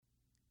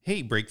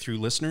Hey, Breakthrough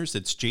listeners,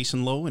 it's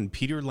Jason Lowe and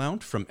Peter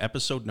Lount from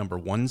episode number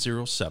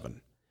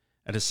 107.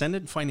 At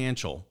Ascendant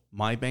Financial,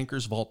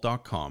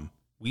 mybankersvault.com,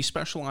 we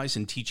specialize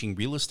in teaching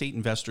real estate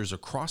investors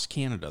across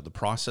Canada the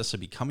process of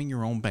becoming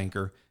your own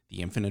banker,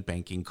 the infinite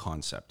banking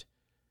concept.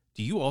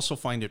 Do you also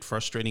find it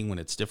frustrating when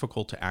it's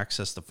difficult to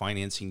access the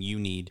financing you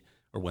need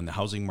or when the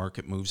housing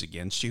market moves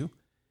against you?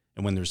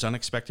 And when there's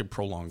unexpected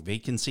prolonged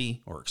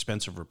vacancy or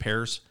expensive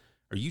repairs,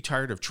 are you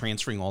tired of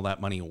transferring all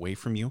that money away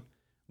from you?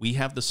 We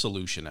have the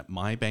solution at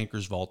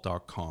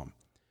mybankersvault.com.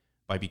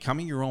 By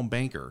becoming your own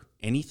banker,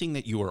 anything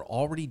that you are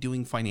already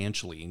doing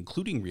financially,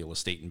 including real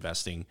estate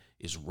investing,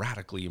 is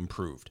radically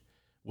improved.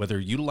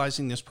 Whether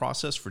utilizing this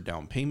process for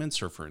down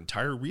payments or for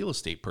entire real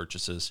estate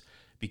purchases,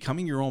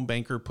 becoming your own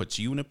banker puts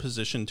you in a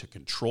position to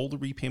control the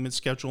repayment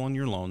schedule on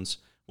your loans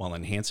while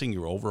enhancing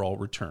your overall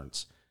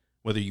returns.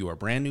 Whether you are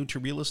brand new to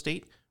real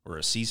estate or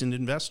a seasoned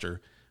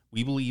investor,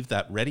 we believe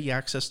that ready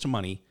access to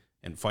money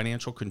and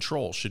financial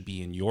control should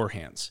be in your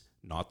hands,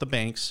 not the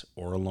bank's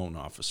or a loan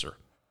officer.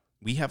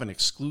 We have an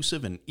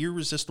exclusive and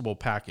irresistible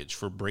package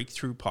for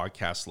Breakthrough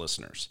podcast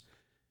listeners.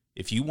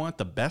 If you want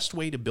the best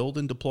way to build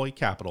and deploy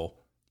capital,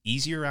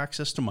 easier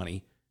access to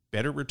money,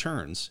 better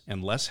returns,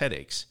 and less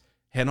headaches,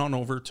 head on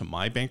over to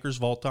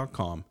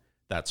mybankersvault.com.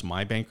 That's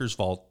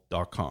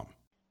mybankersvault.com.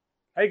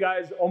 Hey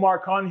guys, Omar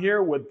Khan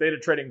here with Data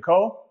Trading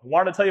Co. I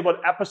wanted to tell you about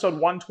episode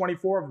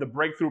 124 of the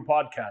Breakthrough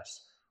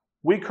Podcast.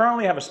 We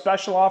currently have a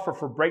special offer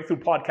for Breakthrough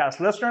Podcast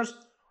listeners.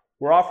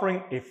 We're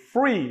offering a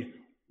free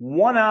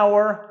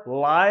 1-hour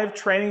live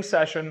training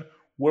session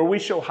where we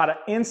show how to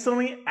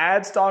instantly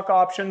add stock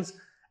options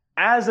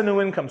as a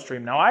new income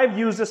stream. Now, I've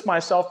used this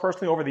myself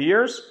personally over the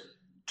years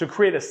to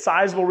create a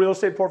sizable real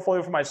estate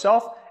portfolio for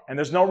myself, and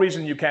there's no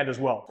reason you can't as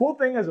well. Cool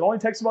thing is it only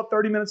takes about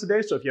 30 minutes a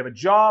day, so if you have a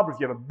job, or if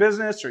you have a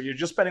business, or you're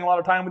just spending a lot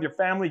of time with your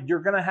family,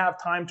 you're gonna have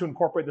time to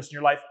incorporate this in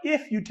your life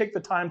if you take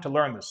the time to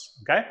learn this,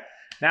 okay?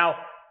 Now,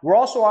 we're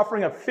also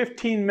offering a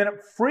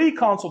 15-minute free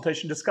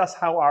consultation to discuss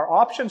how our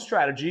option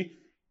strategy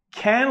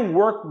can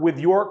work with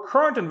your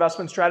current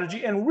investment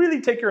strategy and really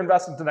take your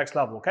investment to the next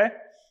level, okay?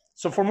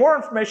 So for more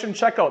information,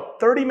 check out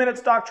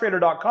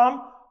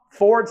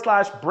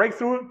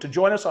 30minutestocktrader.com/breakthrough to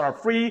join us on our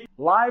free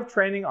live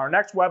training, our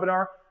next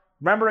webinar.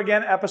 Remember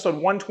again, episode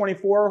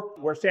 124,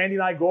 where Sandy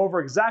and I go over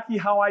exactly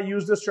how I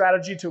use this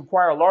strategy to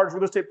acquire a large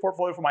real estate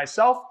portfolio for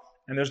myself,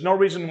 and there's no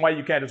reason why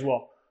you can't as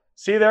well.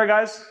 See you there,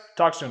 guys.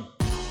 Talk soon.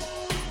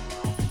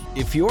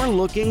 If you're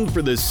looking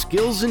for the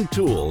skills and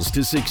tools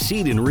to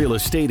succeed in real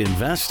estate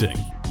investing,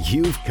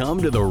 you've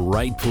come to the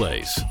right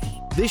place.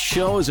 This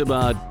show is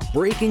about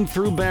breaking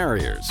through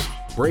barriers,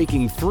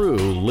 breaking through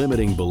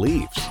limiting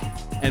beliefs,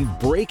 and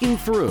breaking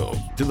through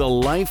to the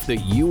life that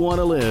you want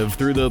to live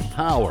through the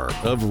power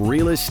of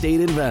real estate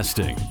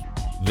investing.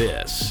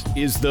 This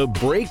is the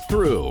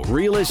Breakthrough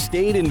Real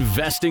Estate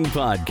Investing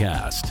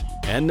Podcast.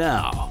 And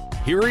now,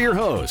 here are your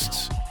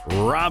hosts,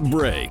 Rob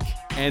Brake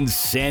and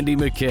Sandy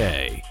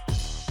McKay.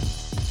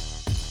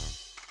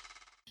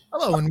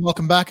 Hello and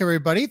welcome back,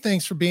 everybody.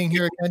 Thanks for being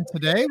here again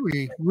today.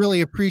 We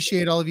really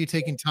appreciate all of you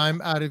taking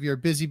time out of your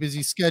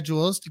busy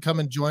schedules to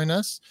come and join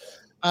us.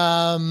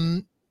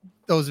 Those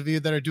of you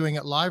that are doing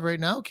it live right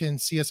now can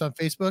see us on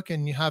Facebook,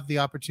 and you have the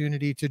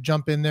opportunity to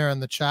jump in there on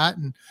the chat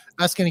and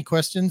ask any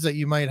questions that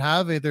you might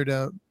have, either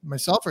to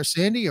myself or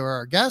Sandy or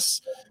our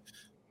guests.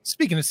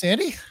 Speaking of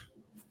Sandy,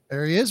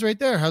 there he is right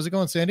there. How's it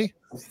going, Sandy?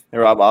 Hey,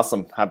 Rob.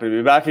 Awesome. Happy to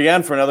be back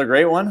again for another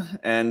great one.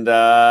 And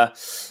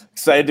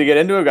excited to get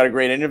into it. We've got a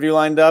great interview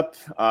lined up.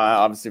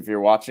 Obviously, if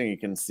you're watching, you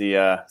can see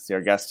our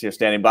guest here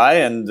standing by,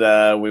 and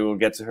we will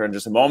get to her in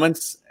just a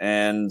moment.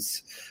 And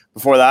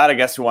before that, I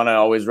guess we want to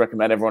always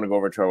recommend everyone to go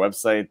over to our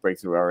website,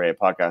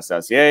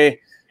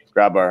 breakthroughreapodcast.ca,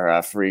 grab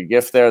our free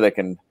gift there. They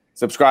can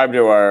subscribe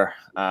to our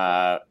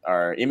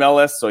email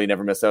list so you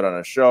never miss out on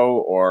a show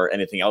or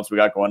anything else we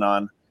got going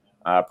on,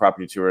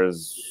 property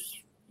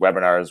tours,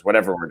 webinars,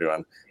 whatever we're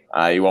doing.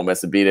 You won't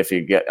miss a beat if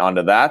you get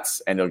onto that,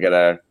 and you'll get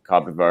a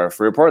copy of our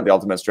free report, The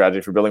Ultimate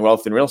Strategy for Building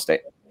Wealth in Real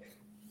Estate.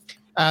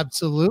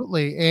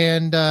 Absolutely.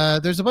 And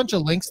there's a bunch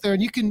of links there,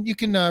 and you can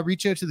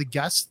reach out to the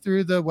guests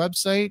through the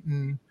website,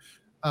 and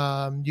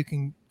you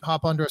can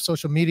hop onto our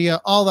social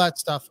media, all that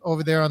stuff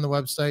over there on the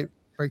website,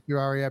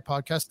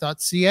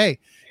 breakthroughreapodcast.ca.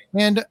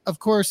 And of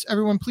course,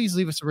 everyone, please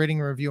leave us a rating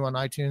and review on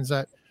iTunes.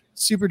 That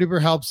super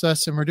duper helps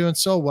us, and we're doing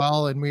so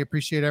well, and we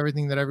appreciate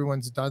everything that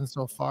everyone's done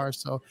so far.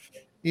 So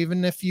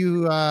even if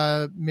you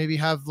maybe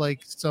have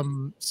like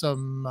some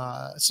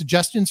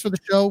suggestions for the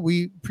show,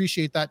 we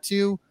appreciate that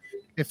too.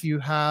 If you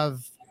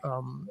have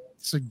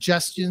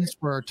suggestions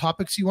for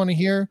topics you want to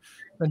hear,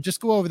 then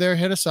just go over there,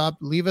 hit us up,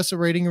 leave us a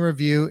rating and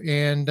review,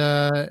 and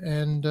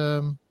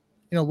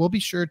we'll be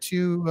sure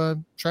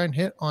to try and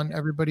hit on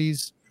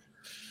everybody's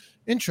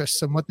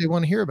interests and what they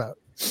want to hear about.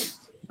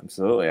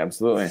 Absolutely.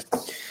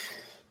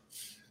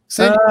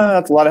 So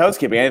that's a lot of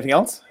housekeeping. Anything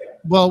else?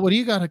 Well, what do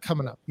you got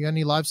coming up? You got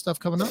any live stuff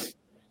coming up?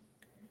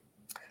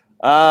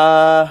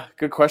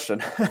 Good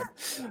question.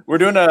 We're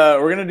going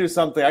to do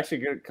something,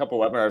 actually a couple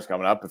webinars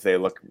coming up. If they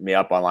look me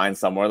up online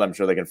somewhere, I'm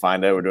sure they can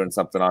find it. We're doing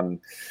something on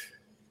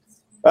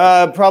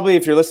Probably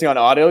if you're listening on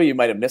audio, you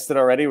might have missed it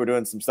already. We're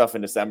doing some stuff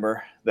in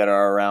December that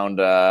are around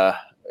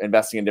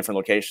investing in different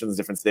locations,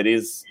 different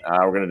cities.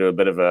 We're going to do a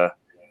bit of a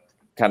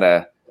kind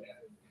of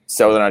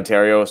Southern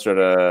Ontario sort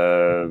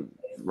of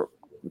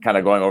kind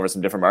of going over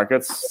some different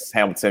markets: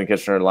 Hamilton,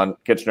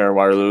 Kitchener,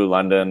 Waterloo,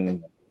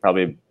 London,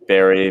 probably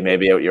Barrie,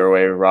 maybe out your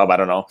way, Rob. I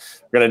don't know.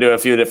 We're going to do a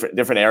few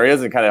different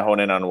areas and kind of hone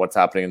in on what's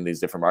happening in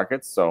these different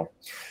markets. So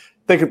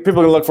I think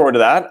people can look forward to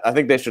that. I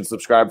think they should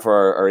subscribe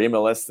for our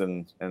email list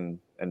and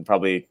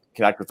probably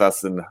connect with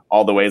us in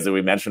all the ways that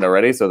we mentioned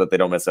already so that they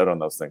don't miss out on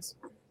those things.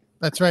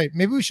 That's right.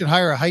 Maybe we should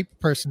hire a hype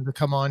person to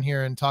come on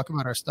here and talk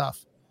about our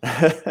stuff.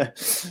 I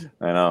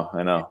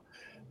know.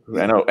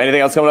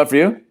 Anything else coming up for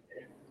you?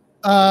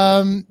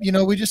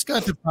 We just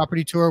got the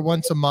property tour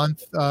once a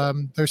month.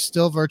 They're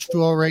still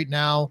virtual right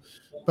now,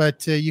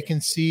 but you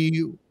can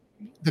see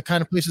the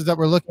kind of places that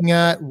we're looking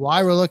at,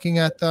 why we're looking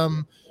at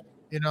them,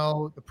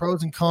 the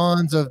pros and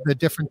cons of the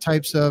different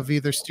types of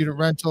either student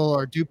rental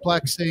or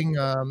duplexing,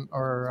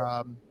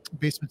 or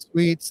basement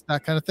suites,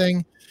 that kind of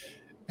thing.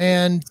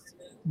 And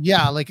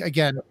yeah, like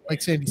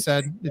Sandy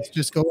said, it's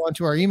just go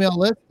onto our email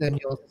list and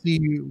you'll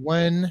see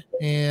when,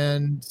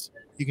 and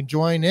you can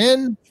join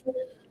in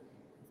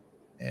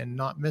and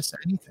not miss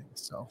anything.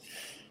 So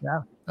yeah,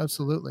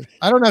 absolutely.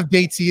 I don't have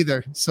dates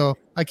either, so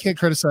I can't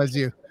criticize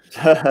you.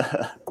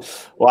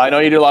 Well, I know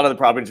you do a lot of the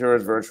property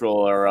tours virtual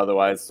or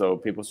otherwise, so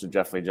people should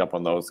definitely jump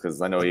on those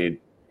because I know you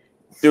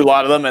do a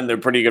lot of them and they're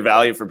pretty good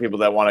value for people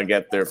that want to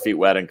get their feet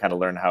wet and kind of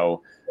learn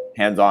how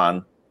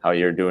hands-on how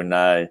you're doing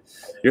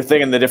your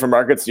thing in the different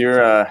markets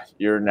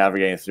you're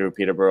navigating through: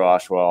 Peterborough,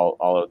 Oshawa,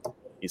 all of the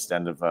east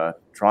end of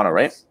Toronto,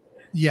 right?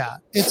 Yeah,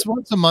 it's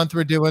once a month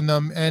we're doing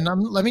them, and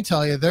let me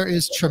tell you, there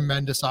is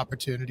tremendous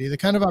opportunity, the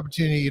kind of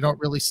opportunity you don't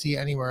really see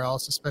anywhere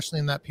else, especially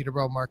in that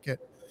Peterborough market,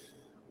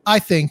 I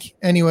think,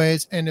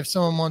 anyways. And if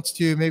someone wants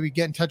to maybe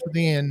get in touch with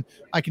me and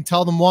I can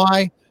tell them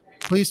why,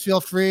 please feel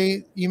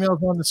free.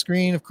 Emails on the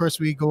screen. Of course,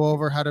 we go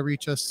over how to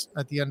reach us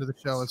at the end of the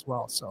show as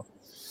well. So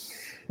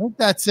I think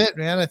that's it,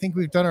 man. I think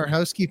we've done our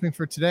housekeeping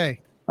for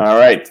today. All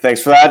right.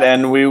 Thanks for that.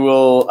 And we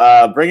will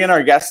bring in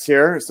our guest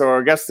here. So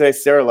our guest today,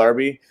 Sarah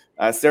Larbi.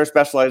 Sarah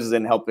specializes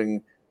in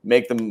helping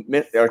take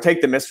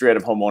the mystery out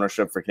of home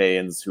ownership for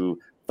Canadians who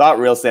thought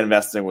real estate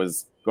investing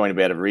was going to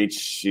be out of reach.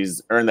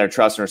 She's earned their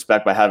trust and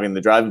respect by having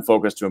the drive and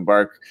focus to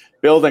embark,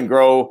 build and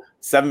grow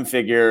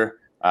 7-figure,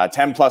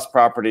 10-plus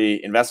property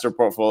investor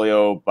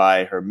portfolio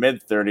by her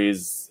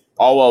mid-30s,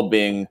 all while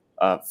being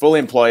fully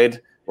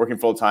employed, working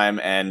full-time,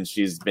 and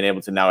she's been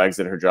able to now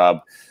exit her job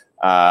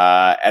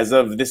as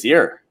of this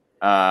year,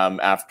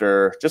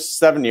 after just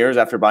 7 years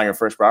after buying her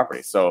first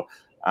property. So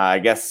I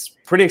guess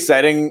pretty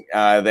exciting.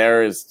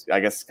 There is, I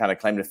guess, kind of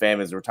claim to fame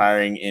is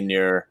retiring in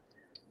your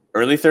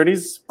early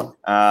 30s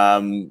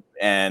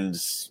and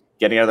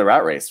getting out of the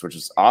rat race, which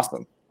is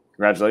awesome.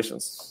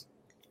 Congratulations.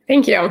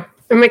 Thank you.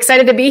 I'm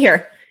excited to be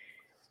here.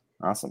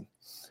 Awesome.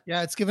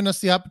 Yeah, it's given us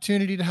the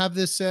opportunity to have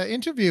this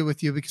interview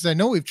with you because I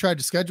know we've tried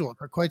to schedule it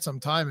for quite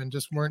some time and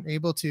just weren't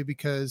able to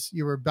because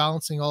you were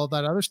balancing all of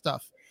that other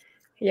stuff.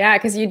 Yeah,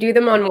 because you do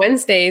them on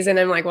Wednesdays, and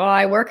I'm like, well,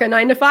 I work a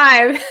 9 to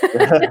 5,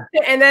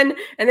 and then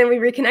we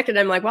reconnected.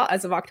 I'm like, well,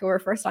 as of October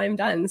 1st, I'm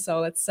done.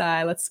 So let's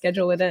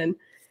schedule it in.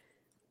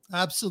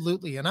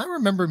 Absolutely, and I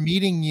remember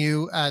meeting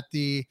you at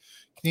the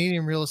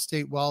Canadian Real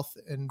Estate Wealth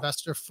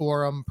Investor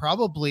Forum.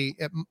 Probably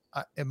it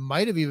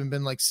might have even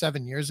been like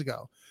 7 years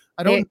ago.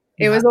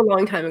 It was a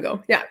long time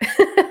ago. Yeah.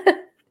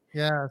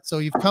 Yeah. So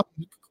you've come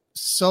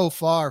so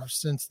far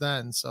since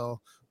then.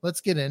 So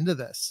let's get into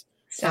this.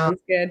 Sounds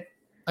good.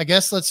 I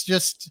guess let's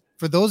just,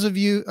 for those of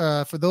you,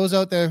 for those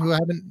out there who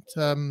haven't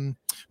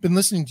been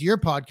listening to your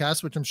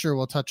podcast, which I'm sure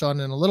we'll touch on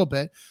in a little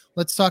bit,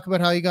 let's talk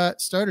about how you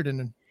got started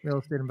in real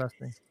estate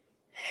investing.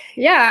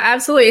 Yeah,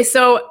 absolutely.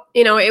 So,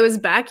 it was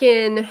back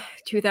in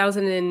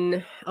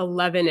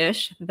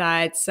 2011-ish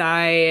that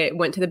I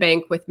went to the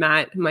bank with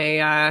Matt,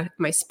 my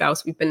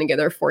spouse. We've been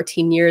together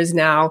 14 years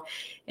now.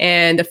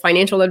 And the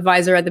financial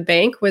advisor at the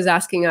bank was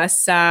asking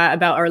us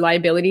about our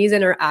liabilities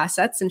and our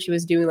assets. And she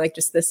was doing like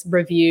just this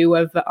review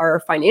of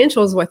our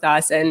financials with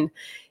us. And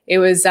it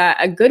was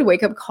a good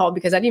wake-up call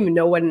because I didn't even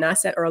know what an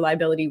asset or a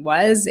liability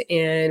was.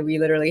 And we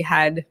literally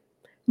had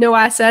no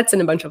assets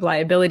and a bunch of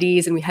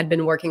liabilities, and we had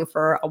been working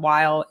for a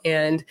while.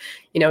 And,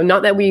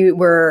 not that we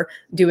were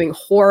doing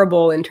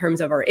horrible in terms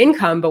of our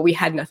income, but we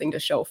had nothing to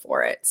show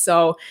for it.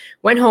 So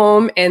went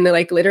home, and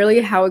literally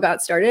how it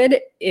got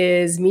started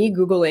is me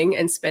Googling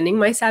and spending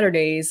my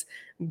Saturdays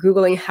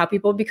Googling how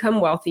people become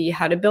wealthy,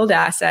 how to build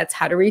assets,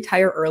 how to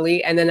retire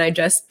early. And then I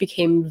just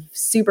became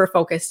super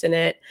focused in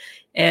it.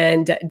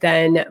 And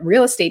then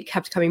real estate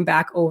kept coming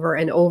back over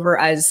and over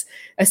as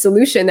a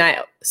solution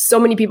that so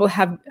many people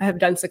have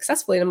done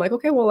successfully. And I'm like,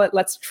 okay, well,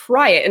 let's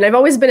try it. And I've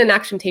always been an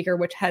action taker,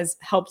 which has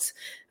helped,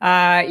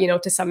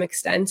 to some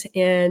extent.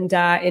 And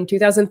in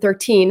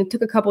 2013, it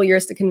took a couple of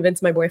years to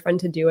convince my boyfriend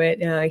to do it.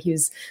 He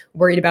was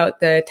worried about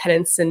the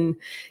tenants and,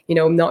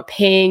 not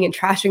paying and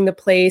trashing the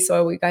place.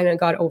 So we kind of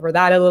got over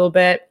that a little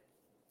bit.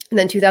 And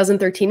then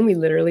 2013, we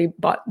literally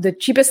bought the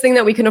cheapest thing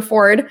that we can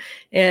afford,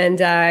 and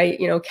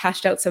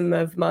cashed out some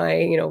of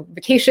my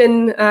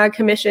vacation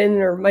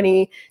commission or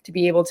money to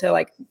be able to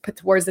like put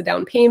towards the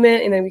down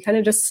payment, and then we kind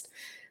of just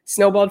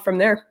snowballed from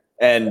there.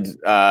 And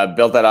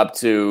built that up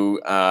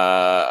to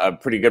a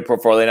pretty good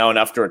portfolio now,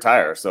 enough to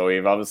retire. So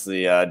we've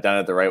obviously done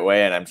it the right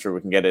way, and I'm sure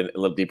we can get a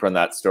little deeper in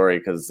that story,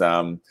 because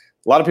a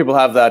lot of people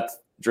have that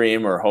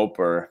dream or hope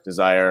or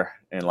desire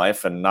in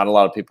life, and not a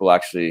lot of people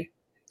actually.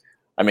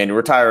 I mean,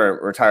 retire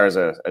is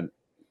a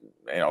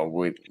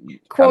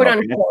quote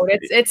unquote.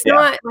 It's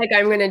not like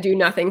I'm going to do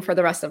nothing for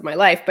the rest of my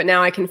life, but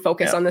now I can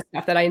focus on the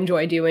stuff that I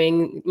enjoy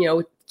doing,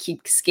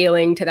 keep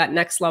scaling to that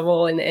next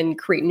level and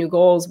create new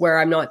goals where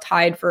I'm not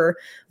tied for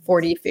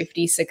 40,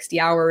 50, 60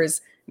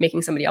 hours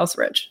making somebody else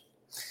rich.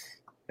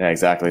 Yeah,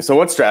 exactly. So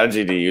what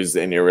strategy do you use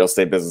in your real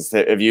estate business?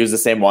 Have you used the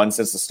same one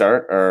since the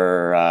start,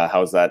 or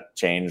how's that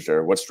changed,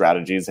 or what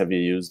strategies have you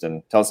used?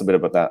 And tell us a bit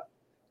about that.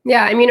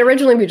 Yeah, I mean,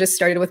 originally we just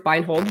started with buy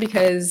and hold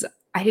because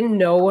I didn't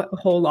know a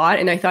whole lot.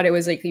 And I thought it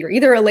was like, you're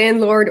either a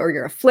landlord or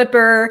you're a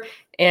flipper.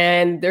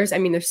 And there's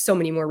so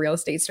many more real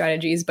estate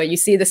strategies, but you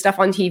see the stuff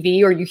on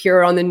TV or you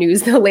hear on the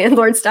news, the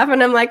landlord stuff.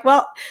 And I'm like,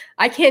 well,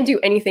 I can't do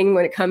anything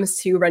when it comes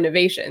to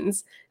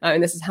renovations.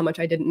 And this is how much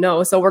I didn't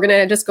know. So we're going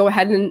to just go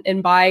ahead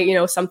and buy,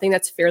 something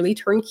that's fairly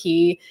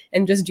turnkey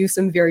and just do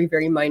some very,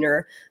 very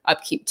minor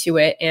upkeep to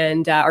it.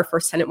 And our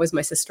first tenant was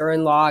my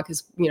sister-in-law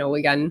because,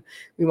 again,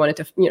 we wanted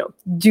to,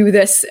 do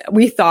this.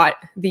 We thought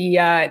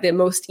the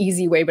most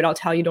easy way, but I'll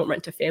tell you, don't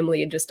rent to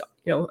family. It just,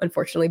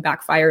 unfortunately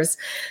backfires.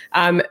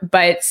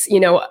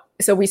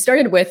 So we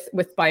started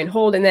with buy and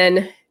hold. And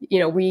then,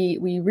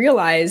 we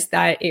realized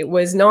that it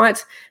was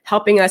not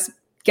helping us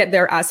get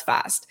there as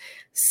fast.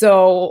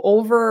 So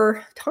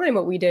over time,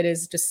 what we did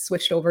is just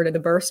switched over to the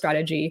BRRRR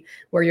strategy,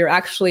 where you're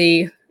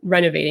actually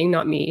renovating,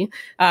 not me,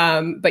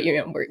 but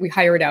we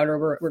hire it out,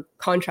 or we're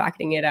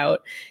contracting it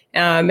out.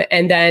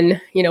 And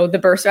then, the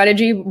BRRRR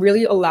strategy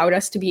really allowed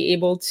us to be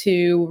able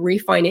to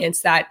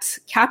refinance that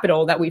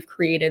capital that we've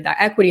created, that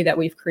equity that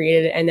we've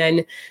created, and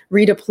then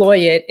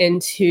redeploy it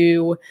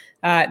into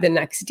the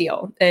next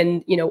deal.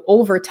 And,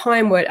 over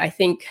time, what I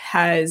think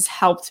has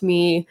helped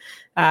me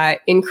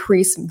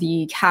increase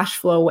the cash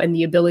flow and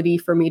the ability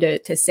for me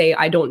to say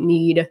I don't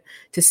need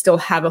to still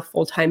have a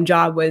full-time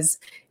job was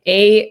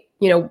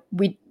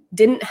we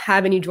didn't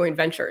have any joint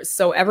ventures.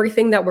 So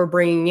everything that we're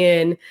bringing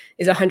in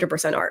is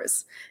 100%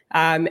 ours.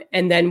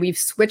 And then we've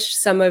switched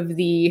some of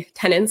the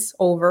tenants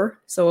over.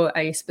 So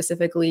I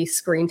specifically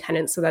screen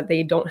tenants so that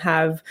they don't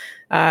have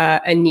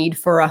a need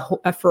for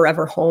a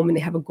forever home, and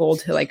they have a goal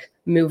to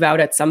move out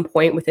at some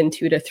point within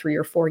 2 to 3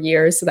 or 4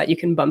 years so that you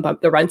can bump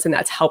up the rents. And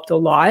that's helped a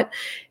lot.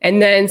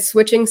 And then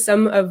switching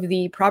some of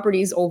the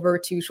properties over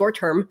to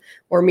short-term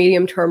or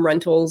medium-term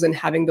rentals and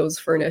having those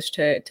furnished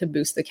to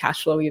boost the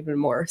cash flow even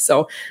more.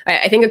 So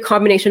I think a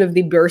combination of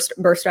the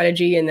BRRRR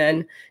strategy and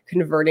then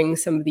converting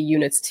some of the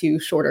units to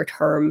shorter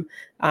term,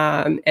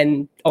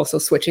 and also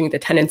switching the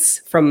tenants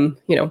from,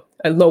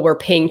 a lower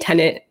paying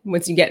tenant.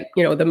 Once you get,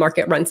 the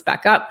market rents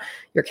back up,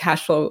 your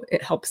cash flow,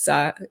 it helps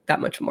that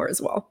much more as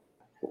well.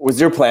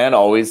 Was your plan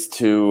always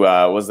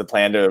was the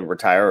plan to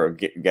retire or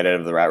get out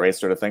of the rat race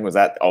sort of thing? Was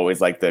that always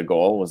the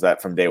goal? Was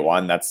that from day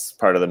one? That's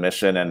part of the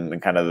mission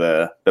and kind of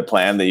the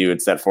plan that you had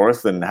set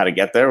forth and how to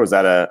get there? Was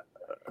that a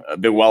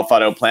bit well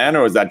thought out plan,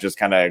 or was that just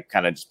kind of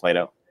just played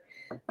out?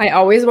 I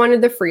always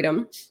wanted the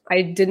freedom.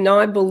 I did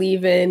not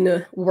believe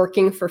in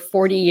working for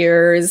 40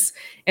 years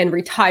and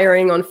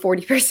retiring on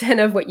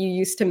 40% of what you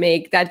used to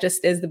make. That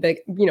just is the big,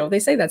 they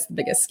say that's the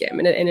biggest scam,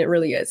 and it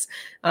really is.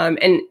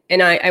 And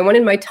I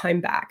wanted my time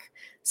back.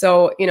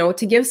 So,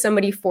 to give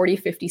somebody 40,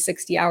 50,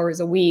 60 hours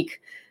a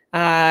week,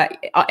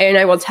 and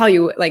I will tell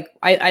you,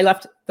 I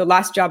left the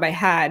last job I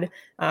had.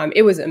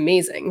 It was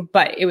amazing,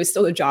 but it was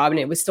still a job and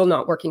it was still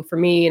not working for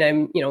me.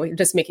 And I'm,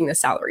 just making the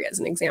salary as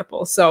an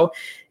example. So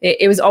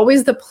it was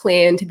always the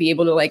plan to be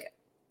able to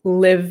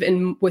live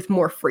with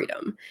more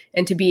freedom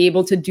and to be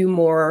able to do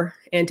more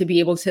and to be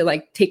able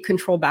to take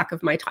control back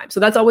of my time. So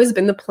that's always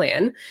been the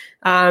plan.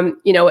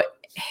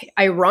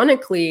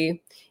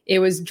 Ironically, it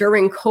was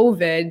during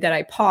COVID that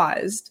I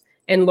paused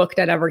and looked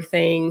at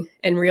everything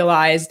and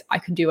realized I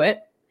could do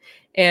it.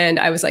 And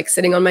I was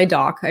sitting on my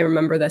dock. I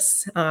remember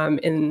this back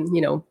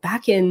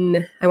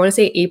in, I want to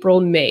say April,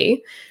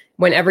 May,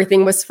 when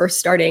everything was first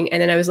starting.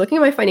 And then I was looking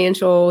at my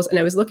financials and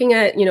I was looking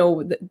at,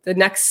 the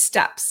next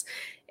steps.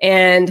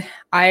 And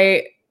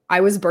I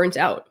was burnt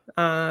out.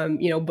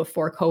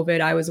 Before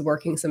COVID, I was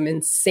working some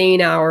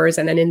insane hours.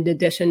 And then in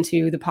addition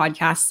to the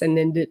podcasts and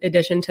in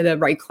addition to the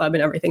Right Club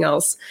and everything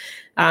else,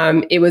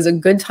 it was a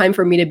good time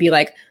for me to be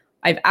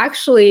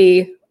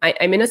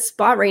I'm in a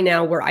spot right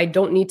now where I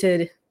don't need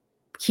to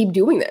keep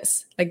doing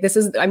this.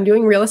 I'm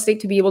doing real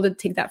estate to be able to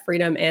take that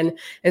freedom. And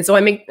so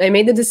I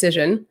made the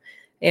decision.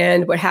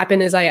 And what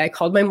happened is I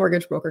called my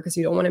mortgage broker because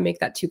you don't want to make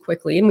that too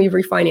quickly. And we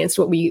refinanced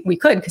what we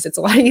could, because it's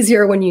a lot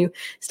easier when you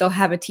still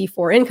have a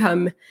T4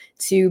 income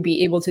to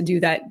be able to do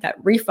that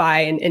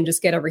refi and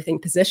just get everything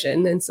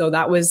positioned. And so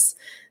that was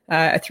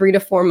a 3 to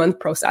 4 month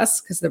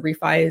process because the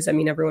refis, I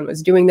mean, everyone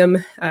was doing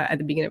them at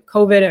the beginning of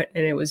COVID,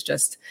 and it was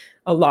just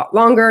a lot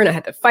longer, and I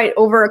had to fight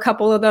over a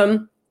couple of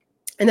them.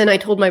 And then I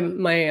told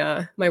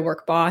my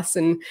work boss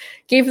and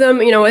gave them,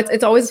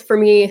 it's always for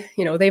me,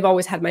 they've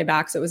always had my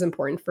back. So it was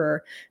important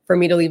for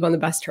me to leave on the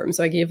best terms.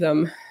 So I gave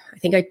them, I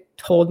think I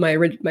told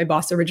my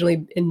boss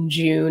originally in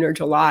June or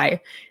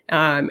July.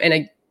 And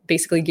I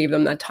basically gave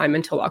them that time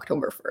until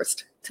October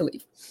 1st to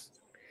leave.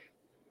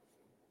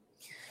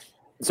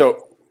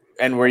 So,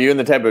 and were you in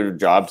the type of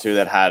job too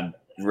that had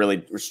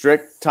really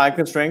strict time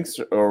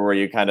constraints, or were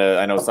you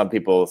I know some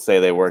people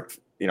say they worked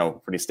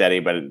pretty steady,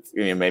 but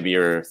maybe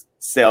you're a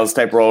sales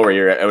type role where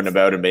you're out and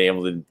about and being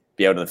able to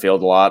be out in the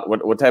field a lot.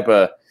 What type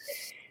of,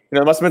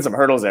 there must have been some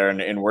hurdles there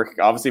in work,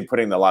 obviously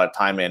putting a lot of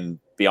time in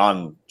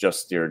beyond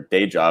just your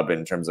day job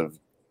in terms of,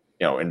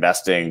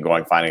 investing,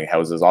 going, finding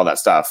houses, all that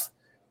stuff.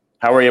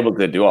 How were you able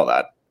to do all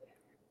that?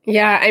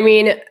 Yeah. I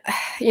mean,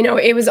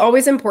 it was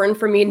always important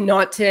for me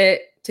not to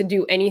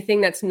do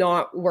anything that's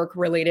not work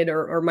related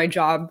or my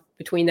job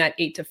between that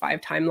 8 to 5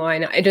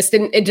 timeline. It just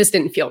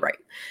didn't feel right.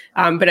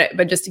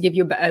 But just to give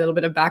you a little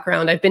bit of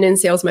background, I've been in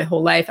sales my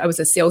whole life. I was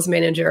a sales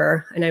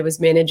manager, and I was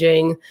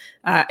managing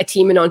a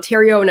team in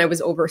Ontario, and I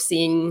was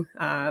overseeing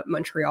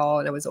Montreal,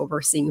 and I was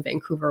overseeing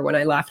Vancouver when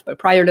I left. But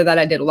prior to that,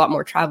 I did a lot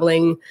more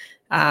traveling,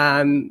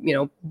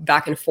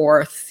 back and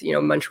forth,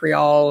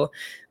 Montreal,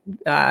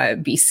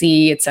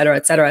 BC, et cetera,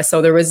 et cetera.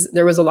 So there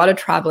was a lot of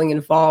traveling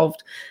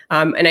involved.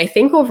 And I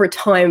think over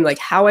time, like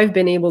how I've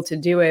been able to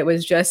do it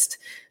was just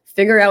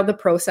figure out the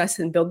process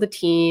and build the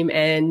team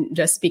and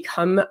just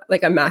become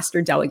like a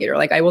master delegator.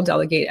 Like I will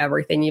delegate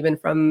everything, even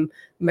from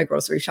my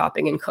grocery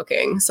shopping and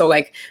cooking. So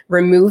like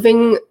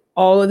removing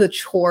all of the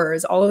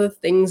chores, all of the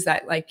things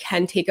that like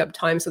can take up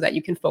time so that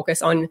you can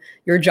focus on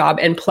your job.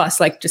 And plus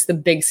like just the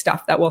big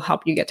stuff that will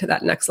help you get to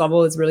that next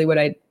level is really what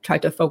I try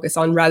to focus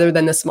on rather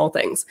than the small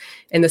things.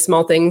 And the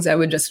small things, I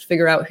would just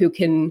figure out who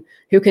can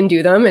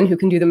do them and who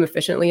can do them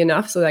efficiently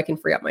enough so that I can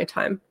free up my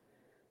time.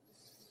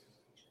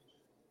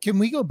 Can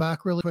we go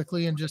back really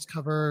quickly and just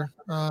cover,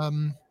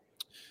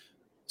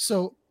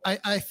 so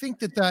I think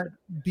that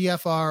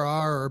BFRR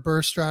or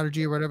burst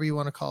strategy or whatever you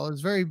want to call it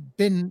has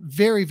been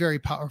very, very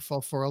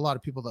powerful for a lot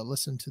of people that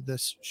listen to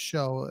this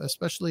show,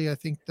 especially I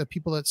think the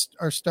people that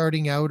are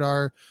starting out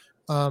are,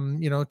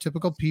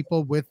 typical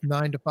people with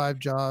 9 to 5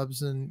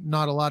 jobs and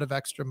not a lot of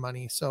extra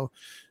money. So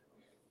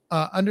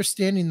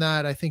understanding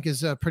that I think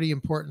is pretty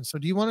important. So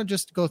do you want to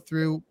just go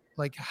through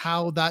like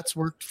how that's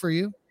worked for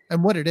you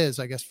and what it is,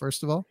 I guess,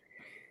 first of all?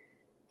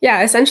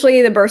 Yeah,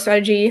 essentially the burst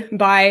strategy: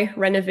 buy,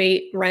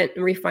 renovate, rent,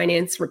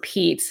 refinance,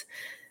 repeat.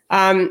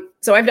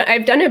 So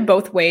I've done it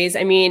both ways.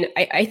 I mean,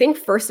 I think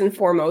first and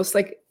foremost,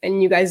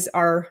 and you guys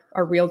are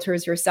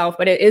realtors yourself,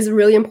 but it is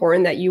really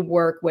important that you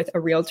work with a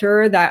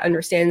realtor that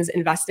understands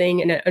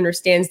investing and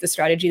understands the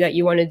strategy that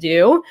you want to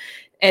do,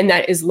 and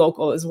that is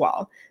local as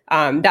well.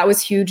 That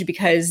was huge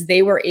because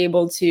they were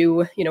able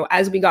to,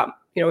 as we got,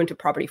 into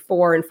property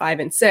 4 and 5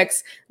 and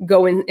 6,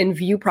 go in and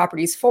view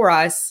properties for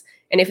us.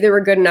 And if they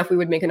were good enough, we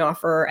would make an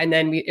offer, and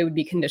then it would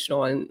be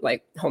conditional on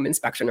like home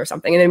inspection or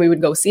something. And then we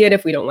would go see it.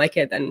 If we don't like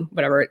it, then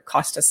whatever, it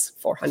cost us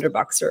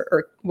 $400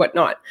 or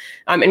whatnot.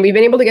 And we've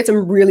been able to get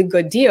some really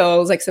good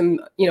deals, like some,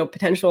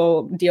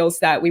 potential deals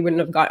that we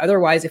wouldn't have got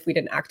otherwise if we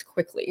didn't act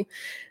quickly.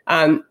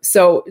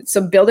 So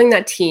building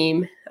that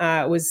team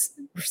was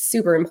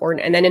super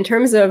important. And then in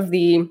terms of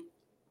the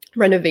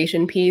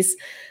renovation piece,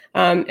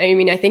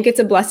 I think it's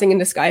a blessing in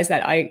disguise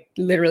that I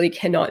literally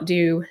cannot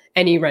do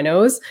any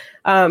renos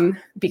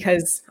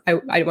because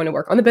I want to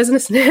work on the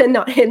business,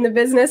 not in the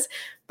business.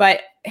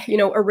 But,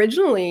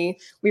 originally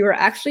we were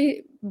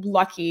actually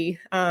lucky.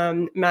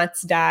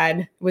 Matt's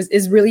dad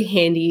is really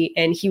handy,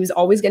 and he was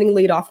always getting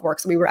laid off work.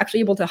 So we were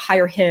actually able to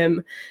hire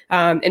him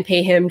and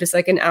pay him just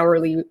like an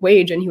hourly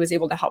wage, and he was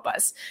able to help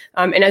us.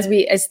 And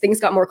as things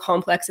got more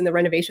complex and the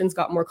renovations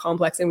got more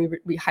complex, and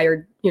we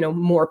hired,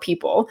 more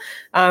people,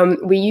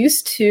 we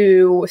used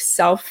to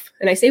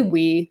and I say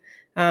we,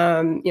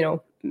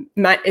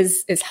 Matt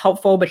is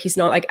helpful, but he's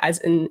not like as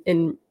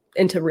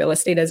into real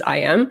estate as I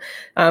am.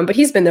 But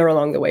he's been there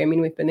along the way. I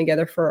mean, we've been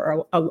together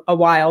for a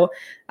while.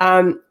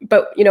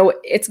 But,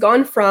 it's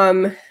gone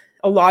from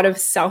a lot of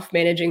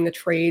self-managing the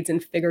trades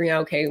and figuring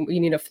out, okay, we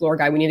need a floor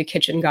guy, we need a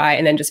kitchen guy,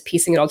 and then just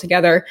piecing it all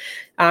together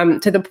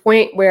to the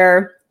point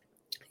where,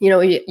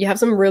 you have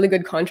some really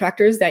good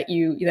contractors that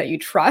you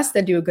trust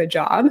that do a good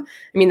job.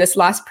 I mean, this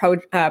last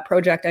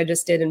project I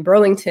just did in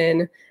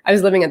Burlington, I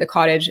was living at the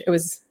cottage. It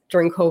was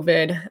during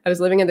COVID. I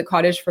was living in the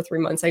cottage for 3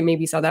 months. I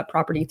maybe saw that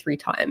property 3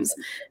 times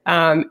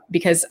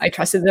because I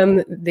trusted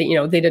them. They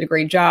did a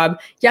great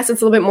job. Yes,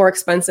 it's a little bit more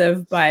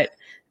expensive, but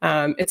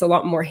it's a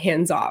lot more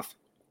hands-off.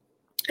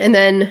 And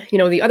then,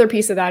 the other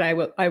piece of that,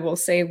 I will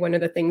say one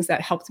of the things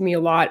that helped me a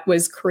lot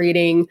was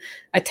creating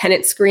a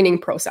tenant screening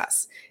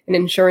process and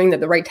ensuring that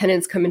the right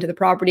tenants come into the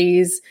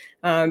properties.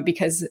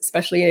 Because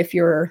especially if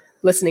you're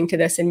listening to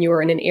this and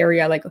you're in an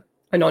area like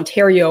in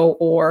Ontario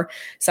or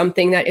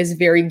something that is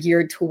very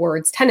geared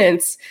towards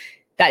tenants,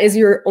 that is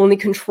your only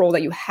control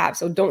that you have.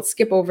 So don't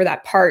skip over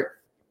that part.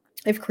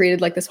 I've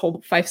created like this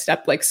whole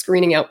 5-step like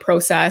screening out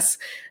process.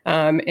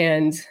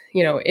 And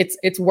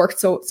it's worked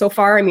so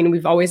far. I mean,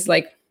 we've always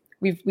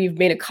we've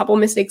made a couple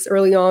mistakes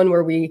early on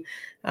where we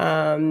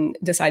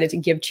decided to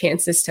give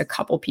chances to a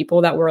couple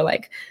people that were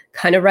like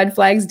kind of red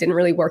flags, didn't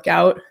really work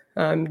out.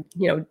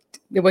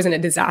 It wasn't a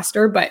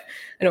disaster, but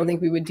I don't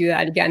think we would do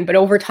that again. But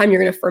over time, you're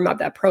going to firm up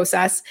that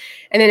process.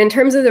 And then in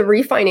terms of the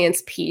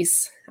refinance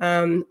piece,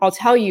 I'll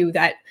tell you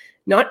that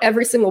not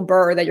every single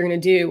BRRRR that you're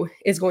going to do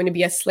is going to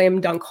be a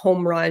slam dunk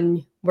home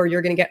run where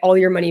you're going to get all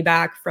your money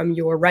back from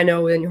your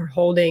reno and your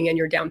holding and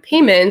your down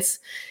payments.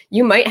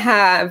 You might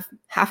have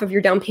half of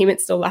your down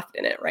payment still left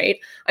in it, right?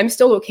 I'm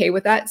still okay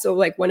with that. So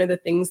like one of the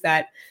things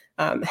that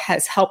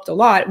has helped a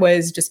lot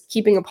was just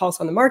keeping a pulse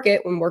on the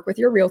market and work with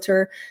your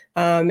realtor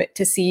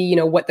to see,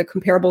 what the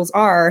comparables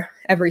are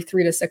every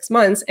 3 to 6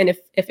 months. And if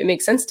it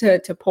makes sense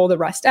to pull the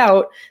rest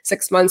out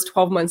 6 months,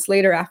 12 months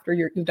later after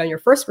you've done your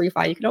first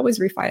refi, you could always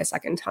refi a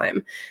second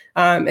time.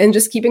 And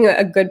just keeping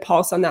a good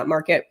pulse on that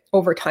market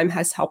over time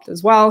has helped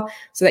as well,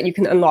 so that you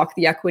can unlock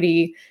the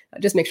equity.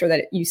 Just make sure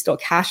that you still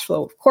cash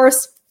flow, of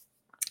course.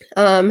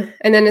 And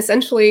then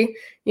essentially,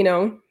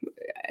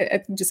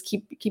 just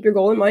keep your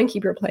goal in mind,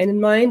 keep your plan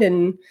in mind,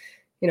 and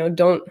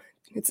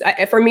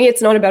for me,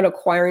 it's not about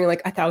acquiring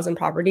like 1,000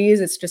 properties.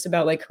 It's just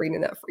about like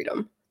creating that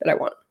freedom that I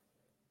want.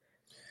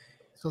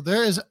 So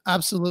there is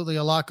absolutely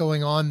a lot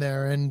going on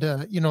there, and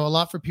a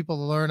lot for people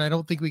to learn. I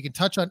don't think we can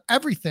touch on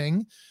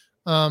everything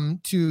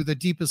to the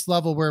deepest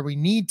level where we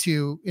need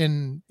to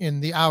in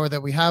the hour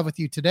that we have with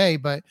you today,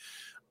 but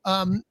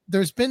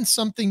there's been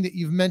something that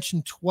you've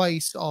mentioned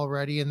twice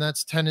already, and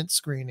that's tenant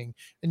screening.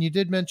 And you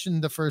did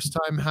mention the first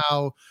time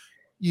how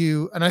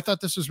and I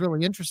thought this was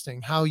really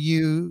interesting, how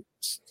you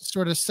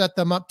sort of set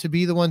them up to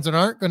be the ones that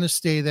aren't going to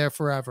stay there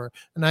forever.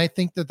 And I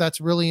think that that's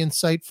really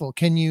insightful.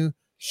 Can you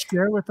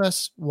share with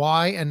us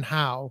why and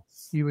how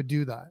you would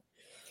do that?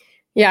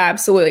 Yeah,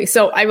 absolutely.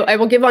 So I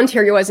will give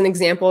Ontario as an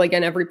example.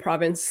 Again, every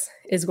province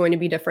is going to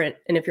be different.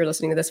 And if you're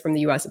listening to this from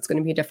the US, it's going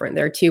to be different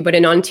there too. But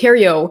in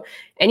Ontario,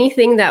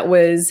 anything that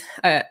was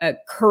a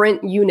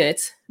current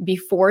unit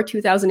before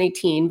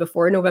 2018,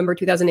 before November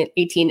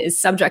 2018, is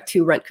subject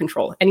to rent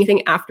control.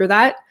 Anything after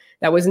that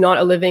was not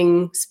a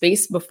living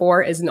space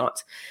before is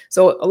not.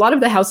 So a lot of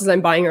the houses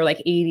I'm buying are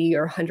like 80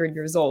 or 100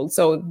 years old.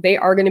 So they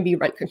are going to be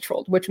rent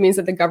controlled, which means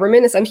that the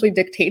government essentially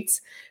dictates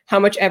how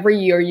much every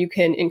year you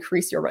can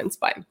increase your rents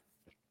by.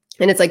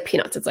 And it's like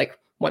peanuts. It's like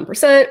 1%,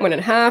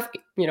 1.5%,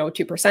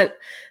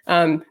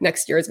 2%.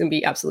 Next year is going to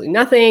be absolutely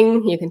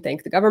nothing. You can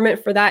thank the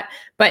government for that.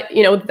 But,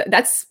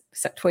 that's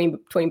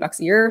 $20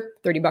 a year,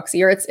 $30 a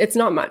year. It's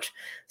not much.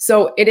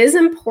 So it is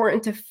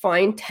important to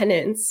find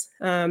tenants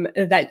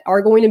that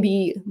are going to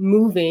be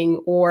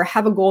moving or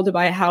have a goal to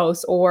buy a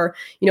house or,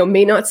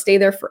 may not stay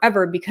there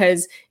forever,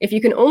 because if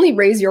you can only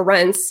raise your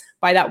rents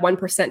by that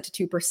 1%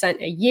 to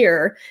 2% a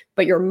year,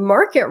 but your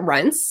market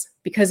rents,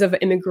 because of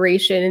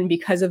immigration and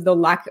because of the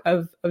lack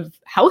of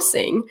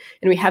housing,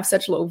 and we have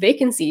such low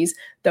vacancies,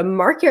 the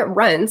market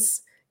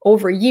rents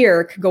over a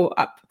year could go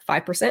up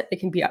 5%.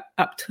 It can be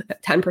up to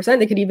 10%.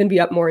 They could even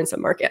be up more in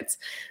some markets.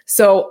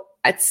 So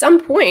at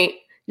some point,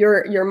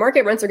 your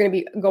market rents are going to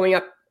be going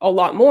up a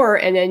lot more,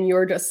 and then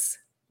you're just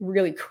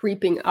really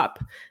creeping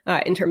up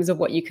in terms of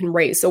what you can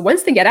raise. So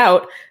once they get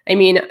out, I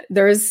mean,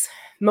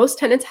 most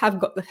tenants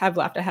have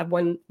left. I have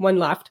one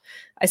left.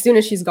 As soon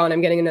as she's gone,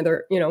 I'm getting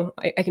another,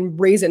 I can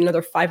raise it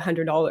another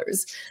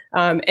 $500.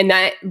 And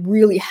that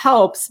really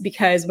helps,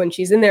 because when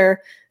she's in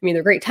there, I mean,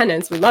 they're great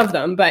tenants. We love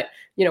them. But,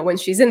 when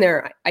she's in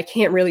there, I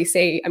can't really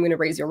say, I'm going to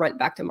raise your rent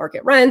back to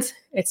market rent.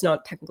 It's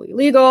not technically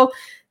illegal.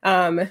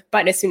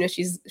 But as soon as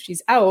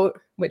she's out,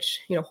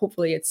 which,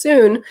 hopefully it's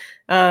soon,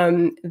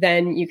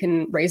 then you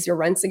can raise your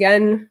rents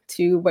again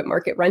to what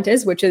market rent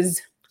is, which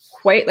is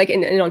quite like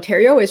in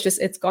Ontario,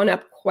 it's gone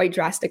up quite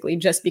drastically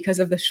just because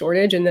of the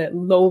shortage and the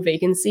low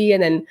vacancy.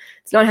 And then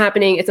it's not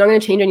happening. It's not going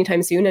to change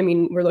anytime soon. I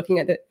mean, we're looking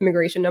at the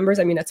immigration numbers.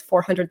 I mean, that's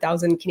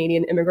 400,000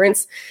 Canadian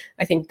immigrants.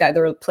 I think that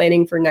they're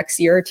planning for next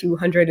year,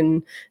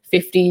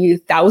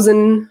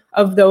 250,000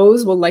 of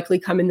those will likely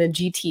come in the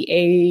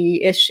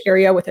GTA-ish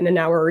area within an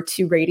hour or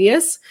two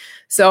radius.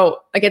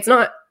 So like, it's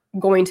not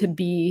going to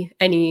be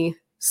any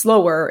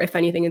slower. If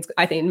anything,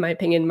 I think, in my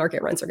opinion,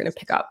 market rents are going to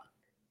pick up.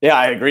 Yeah,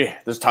 I agree.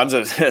 There's tons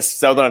of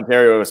Southern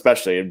Ontario,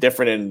 especially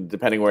different in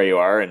depending where you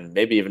are, and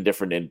maybe even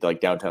different in like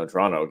downtown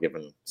Toronto,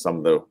 given some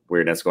of the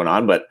weirdness going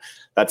on. But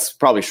that's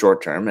probably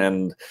short term.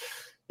 And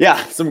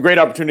yeah, some great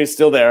opportunities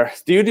still there.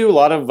 Do you do a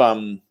lot of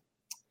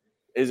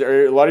is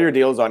there a lot of your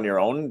deals on your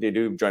own? Do you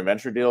do joint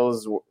venture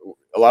deals?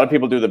 A lot of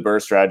people do the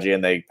BRRRR strategy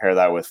and they pair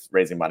that with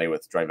raising money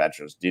with joint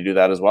ventures. Do you do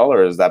that as well,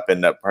 or has that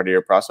been a part of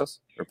your process,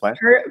 your plan?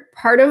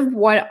 Part of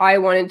what I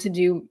wanted to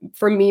do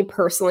for me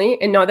personally,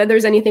 and not that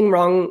there's anything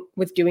wrong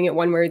with doing it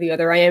one way or the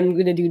other. I am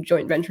going to do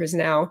joint ventures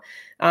now.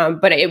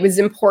 But it was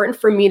important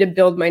for me to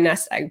build my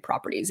nest egg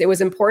properties. It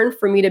was important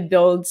for me to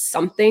build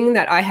something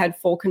that I had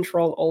full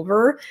control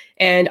over,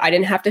 and I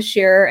didn't have to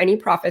share any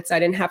profits. I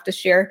didn't have to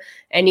share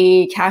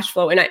any cash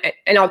flow. And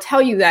I'll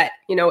tell you that,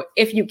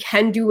 if you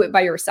can do it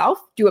by yourself,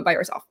 do it by yourself.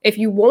 yourself. If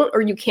you won't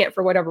or you can't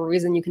for whatever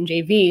reason, you can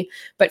JV.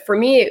 But for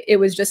me, it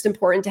was just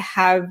important to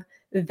have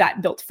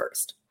that built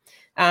first.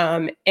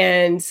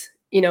 And,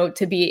 you know,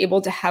 to be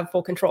able to have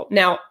full control.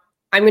 Now,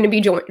 I'm going to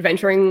be joint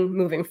venturing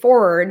moving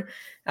forward.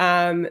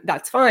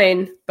 That's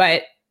fine.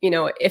 But, you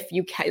know, if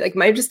you can, like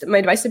my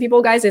advice to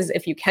people, guys, is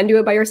if you can do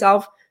it by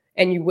yourself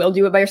and you will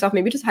do it by yourself,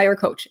 maybe just hire a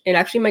coach. It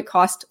actually might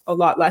cost a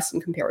lot less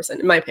in comparison,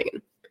 in my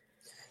opinion.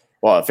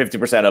 Well,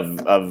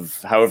 50%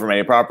 of however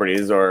many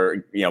properties,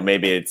 or, you know,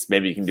 maybe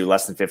you can do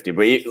less than 50,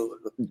 but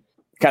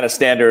kind of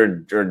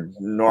standard or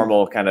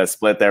normal kind of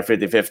split there,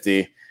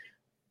 50-50.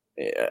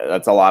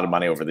 That's a lot of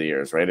money over the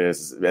years, right?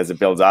 As it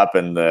builds up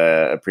and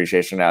the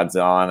appreciation adds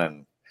on,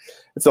 and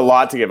it's a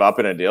lot to give up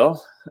in a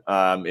deal.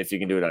 If you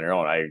can do it on your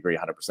own, I agree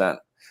 100%.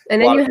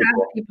 And then you have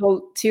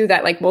people too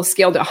that like will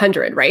scale to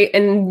 100, right?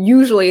 And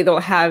usually they'll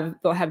have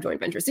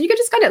joint ventures. So you can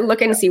just kind of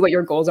look and see what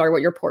your goals are,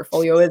 what your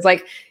portfolio is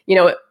like. You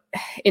know,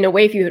 in a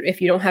way,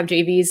 if you don't have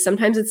JVs,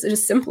 sometimes it's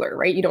just simpler,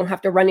 right? You don't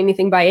have to run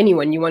anything by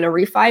anyone. You want to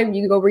refi,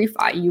 you go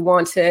refi. You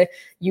want to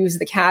use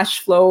the cash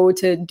flow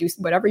to do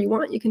whatever you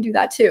want, you can do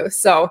that too.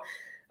 So,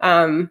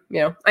 you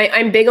know,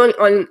 I'm big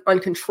on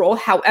control.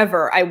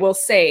 However, I will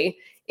say,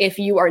 if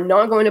you are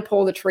not going to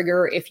pull the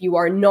trigger, if you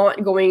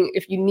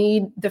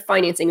need the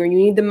financing or you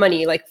need the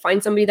money, like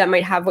find somebody that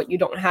might have what you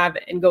don't have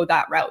and go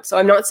that route. So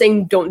I'm not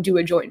saying don't do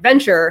a joint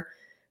venture.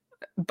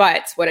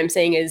 But what I'm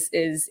saying is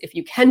if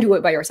you can do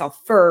it by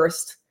yourself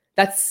first,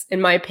 that's,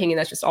 in my opinion,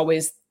 that's just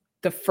always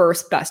the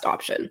first best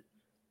option.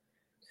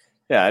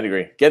 Yeah, I'd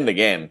agree. Get in the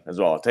game as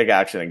well. Take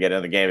action and get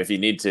in the game. If you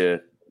need to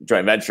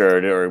joint venture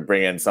or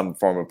bring in some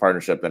form of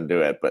partnership, then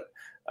do it. But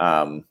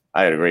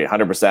I agree.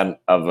 100%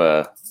 of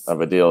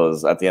a deal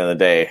is, at the end of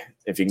the day,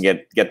 if you can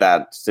get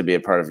that to be a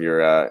part of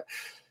your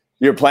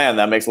plan,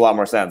 that makes a lot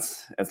more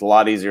sense. It's a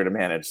lot easier to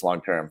manage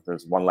long term.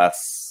 There's one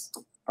less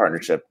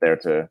partnership there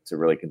to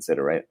really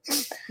consider, right?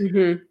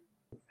 Mm-hmm.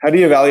 How do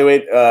you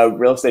evaluate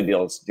real estate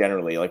deals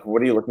generally? Like,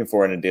 what are you looking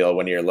for in a deal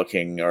when you're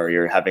looking, or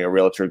you're having a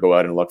realtor go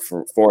out and look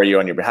for you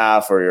on your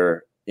behalf, or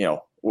you're, you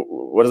know,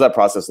 what does that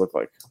process look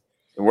like?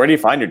 And where do you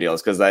find your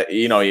deals? Because I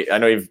know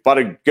you've bought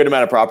a good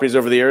amount of properties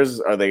over the years.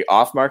 Are they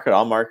off market,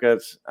 on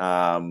market,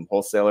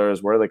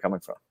 wholesalers? Where are they coming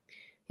from?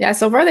 Yeah,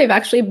 so far they've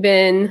actually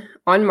been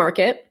on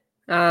market,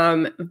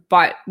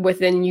 but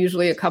within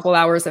usually a couple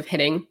hours of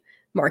hitting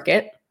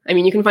market. I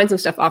mean, you can find some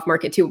stuff off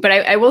market too, but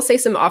I will say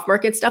some off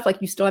market stuff,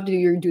 like you still have to do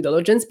your due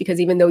diligence,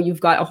 because even though you've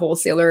got a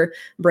wholesaler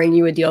bring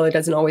you a deal, it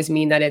doesn't always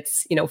mean that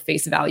it's, you know,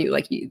 face value.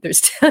 Like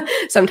there's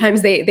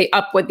sometimes they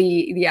up what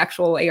the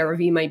actual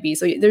ARV might be.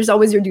 So there's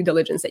always your due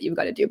diligence that you've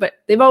got to do, but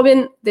they've all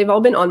been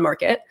on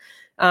market.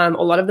 A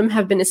lot of them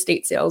have been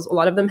estate sales. A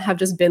lot of them have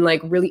just been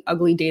like really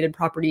ugly dated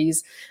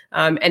properties.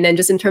 And then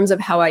just in terms of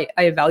how I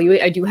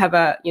evaluate, I do have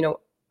a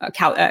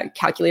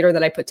calculator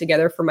that I put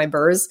together for my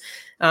BRRRRs.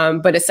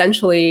 But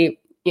essentially,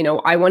 you know,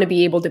 I want to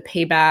be able to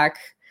pay back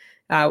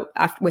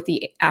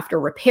after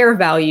repair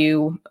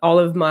value all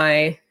of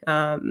my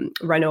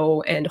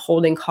reno and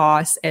holding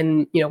costs,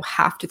 and, you know,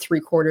 1/2 to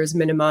 3/4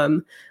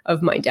 minimum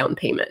of my down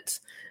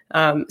payment.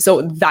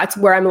 So that's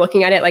where I'm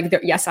looking at it. Like,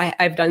 yes,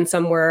 I've done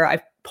some where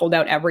I've pulled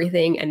out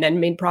everything and then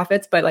made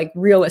profits, but like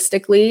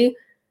realistically,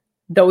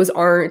 those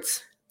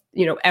aren't,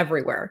 you know,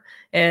 everywhere.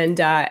 And,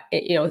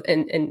 you know,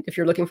 and if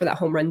you're looking for that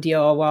home run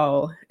deal,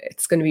 well,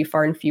 it's going to be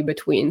far and few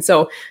between.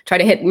 So try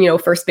to hit, you know,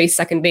 first base,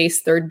 second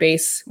base, third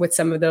base with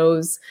some of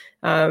those.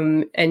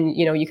 And,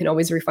 you know, you can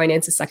always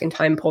refinance a second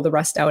time, pull the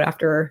rest out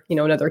after, you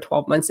know, another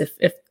 12 months if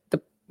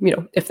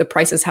the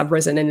prices have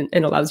risen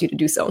and allows you to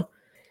do so.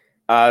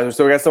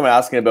 So we got someone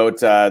asking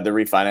about the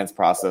refinance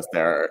process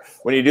there.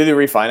 When you do the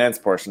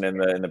refinance portion in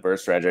the BRRRR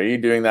strategy, are you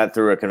doing that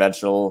through a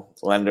conventional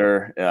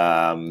lender?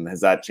 Has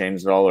that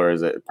changed at all, or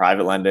is it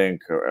private lending?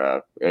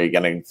 Or, are you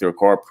getting through a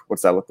corp?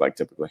 What's that look like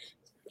typically?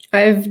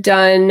 I've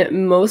done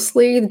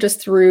mostly just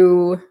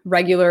through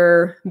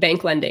regular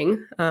bank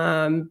lending,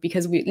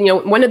 because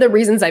one of the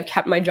reasons I've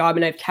kept my job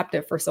and I've kept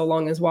it for so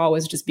long as well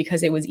was just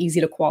because it was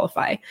easy to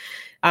qualify.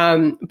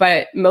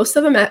 But most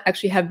of them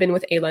actually have been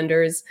with A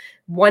lenders.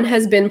 One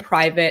has been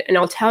private, and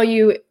I'll tell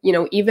you, you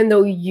know, even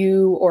though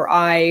you or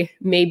I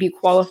may be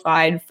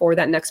qualified for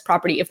that next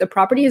property, if the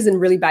property is in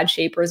really bad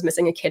shape or is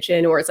missing a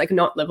kitchen or it's like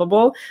not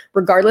livable,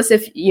 regardless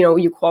if, you know,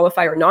 you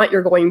qualify or not,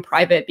 you're going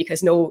private,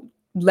 because no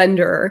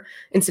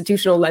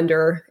institutional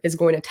lender is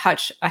going to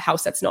touch a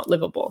house that's not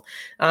livable.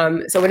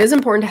 So it is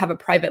important to have a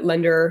private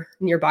lender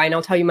nearby. And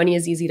I'll tell you, money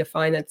is easy to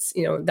find.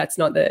 That's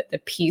not the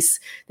piece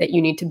that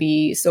you need to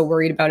be so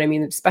worried about. I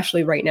mean,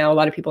 especially right now, a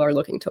lot of people are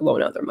looking to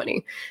loan out their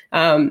money.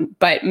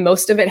 But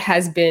most of it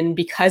has been,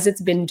 because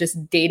it's been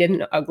just dated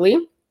and ugly,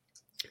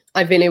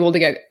 I've been able to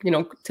get, you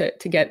know,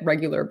 to get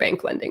regular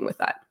bank lending with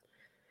that.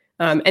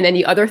 And then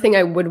the other thing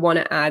I would want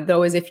to add,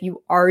 though, is if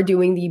you are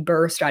doing the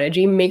BRRRR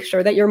strategy, make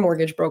sure that your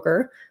mortgage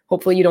broker,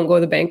 hopefully you don't go to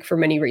the bank for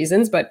many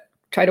reasons, but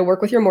try to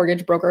work with your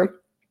mortgage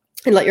broker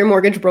and let your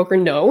mortgage broker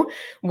know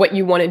what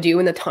you want to do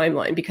in the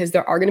timeline, because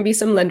there are going to be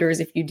some lenders,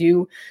 if you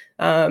do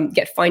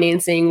get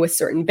financing with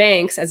certain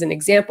banks, as an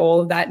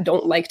example, that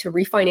don't like to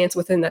refinance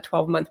within that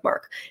 12-month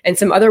mark. And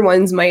some other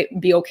ones might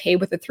be okay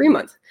with a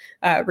 3-month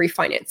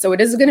refinance. So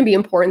it is going to be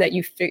important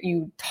that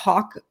you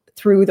talk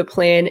through the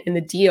plan and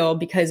the deal,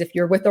 because if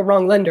you're with the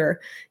wrong lender,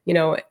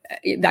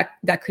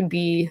 that could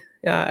be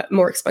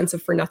more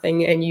expensive for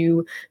nothing, and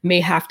you may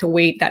have to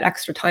wait that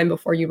extra time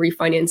before you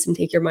refinance and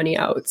take your money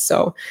out.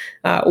 So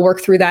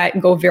work through that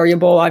and go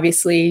variable.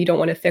 Obviously, you don't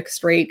want to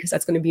fix rate, because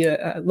that's going to be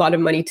a lot of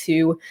money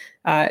to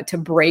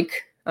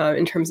break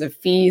in terms of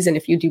fees. And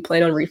if you do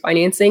plan on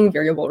refinancing,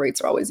 variable rates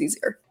are always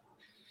easier.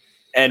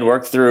 And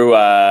work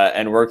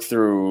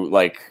through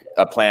like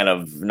a plan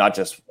of not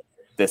just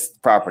this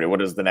property.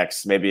 What is the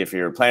next? Maybe if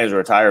your plan is to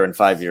retire in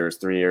 5 years,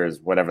 3 years,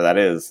 whatever that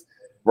is.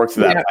 Work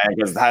through that plan,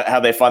 because how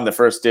they fund the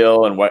first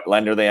deal and what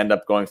lender they end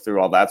up going through,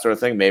 all that sort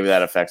of thing. Maybe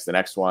that affects the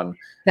next one.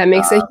 That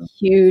makes a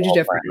huge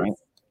difference. Planning.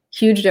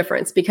 Huge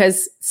difference,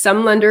 because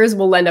some lenders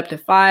will lend up to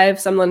 5.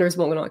 Some lenders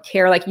will not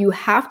care. Like, you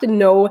have to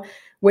know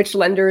which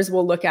lenders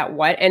will look at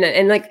what.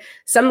 And like,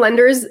 some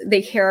lenders,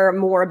 they care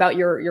more about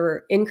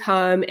your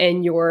income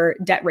and your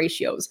debt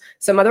ratios.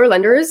 Some other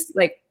lenders,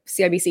 like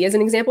CIBC as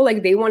an example,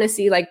 like, they want to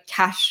see like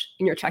cash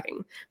in your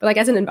checking. But like,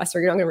 as an investor,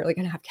 you're not going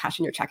to have cash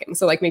in your checking.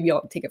 So like, maybe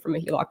you'll take it from a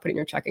HELOC, put it in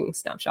your checking,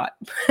 snapshot,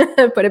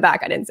 put it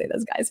back. I didn't say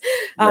this, guys.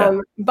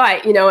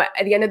 But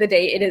at the end of the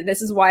day,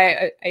 this is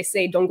why I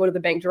say don't go to the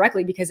bank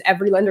directly, because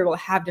every lender will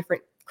have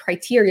different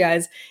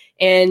criterias,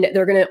 and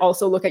they're going to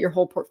also look at your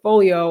whole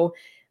portfolio.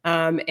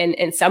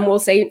 And some will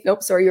say,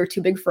 nope, sorry, you're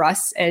too big for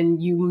us.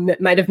 And you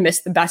might have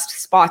missed the best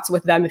spots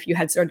with them if you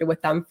had started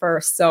with them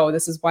first. So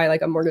this is why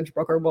like a mortgage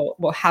broker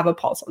will have a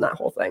pulse on that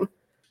whole thing.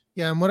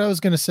 Yeah. And what I was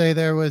going to say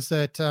there was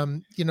that,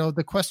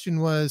 the question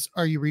was,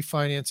 are you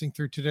refinancing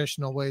through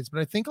traditional ways? But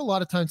I think a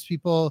lot of times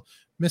people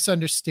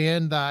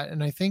misunderstand that.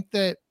 And I think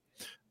that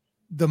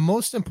the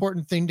most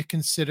important thing to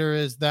consider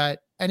is that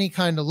any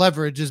kind of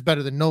leverage is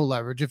better than no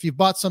leverage. If you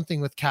bought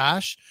something with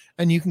cash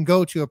and you can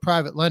go to a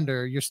private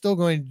lender, you're still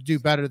going to do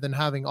better than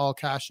having all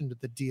cash into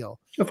the deal.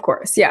 Of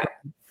course. Yeah.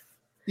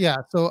 Yeah.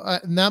 So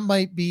and that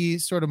might be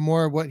sort of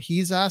more what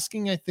he's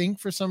asking, I think,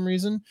 for some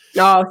reason.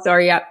 Oh,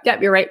 sorry. Yeah.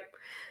 Yep. You're right.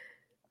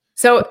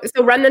 So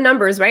run the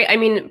numbers, right? I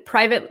mean,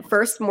 private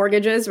first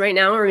mortgages right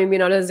now are maybe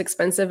not as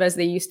expensive as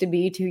they used to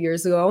be 2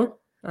 years ago.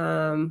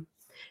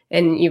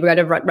 And you've got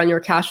to run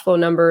your cash flow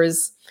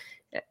numbers.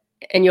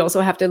 And you also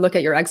have to look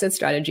at your exit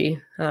strategy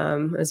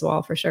as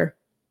well, for sure.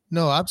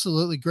 No,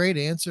 absolutely. Great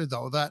answer,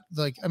 though. That,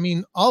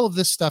 all of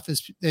this stuff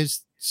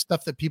is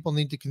stuff that people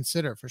need to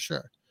consider, for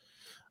sure.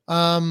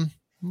 What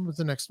was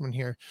the next one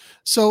here?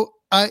 So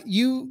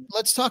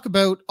let's talk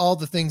about all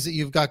the things that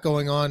you've got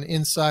going on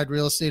inside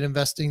real estate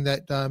investing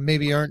that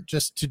maybe aren't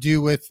just to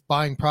do with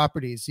buying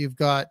properties. You've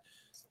got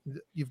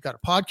a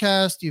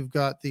podcast. You've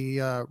got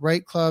the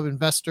Right Club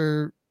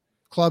Investor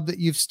Club that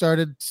you've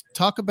started.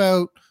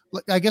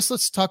 I guess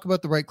let's talk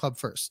about the Right Club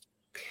first.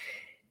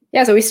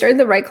 Yeah, so we started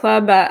the Right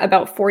Club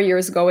about 4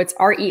 years ago. It's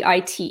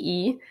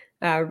REITE,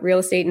 Real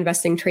Estate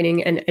Investing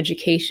Training and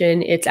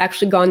Education. It's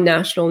actually gone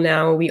national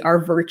now. We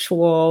are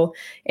virtual,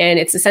 and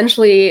it's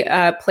essentially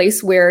a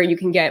place where you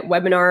can get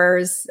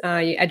webinars,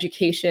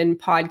 education,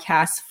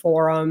 podcasts,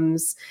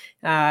 forums,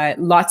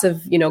 lots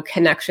of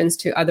connections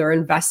to other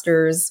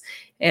investors.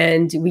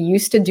 And we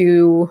used to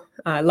do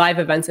live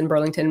events in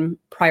Burlington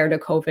prior to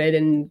COVID,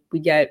 and we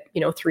get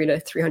 300 to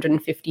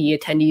 350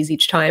 attendees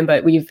each time.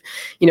 But we've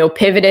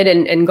pivoted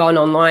and gone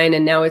online,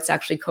 and now it's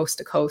actually coast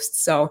to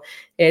coast. So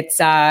it's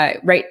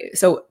right.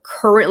 So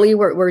currently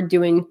we're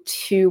doing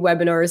 2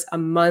 webinars a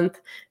month.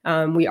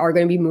 We are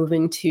going to be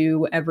moving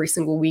to every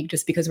single week,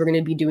 just because we're going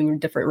to be doing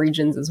different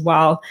regions as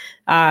well.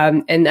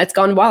 And that's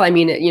gone well. I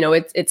mean,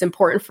 it's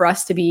important for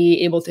us to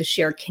be able to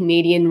share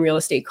Canadian real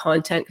estate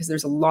content, because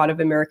there's a lot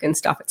of American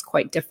stuff. It's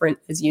quite different,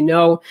 as you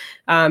know.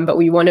 But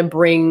we want to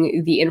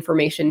bring the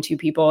information to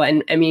people,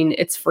 and I mean,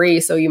 it's free,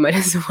 so you might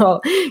as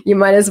well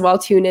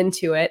tune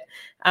into it.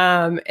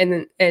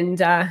 Essentially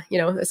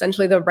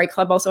the Right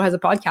Club also has a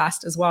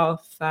podcast as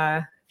well.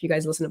 If you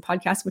guys listen to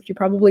podcasts, which you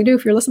probably do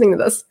if you're listening to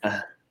this.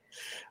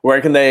 Where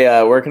can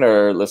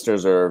our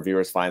listeners or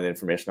viewers find the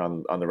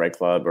information on the Right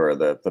Club or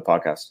the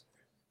podcast?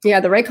 Yeah,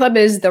 the Right Club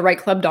is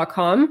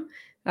therightclub.com.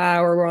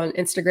 Or we're on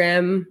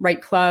Instagram, Right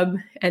Club.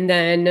 And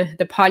then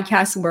the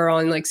podcast, we're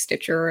on like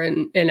Stitcher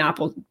and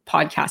Apple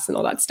Podcasts and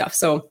all that stuff.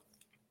 So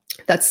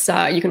that's,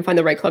 you can find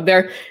the Right Club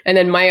there. And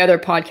then my other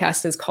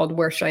podcast is called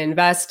Where Should I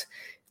Invest,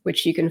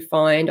 which you can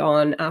find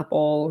on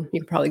Apple. You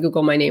can probably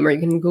Google my name, or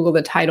you can Google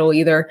the title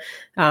either.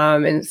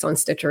 And it's on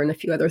Stitcher and a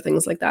few other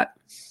things like that.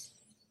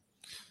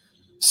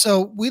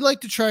 So we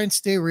like to try and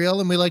stay real,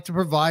 and we like to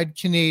provide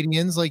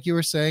Canadians, like you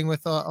were saying,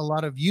 with a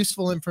lot of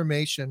useful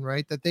information,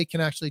 right, that they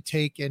can actually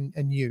take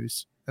and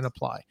use and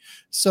apply.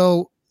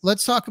 So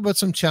let's talk about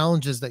some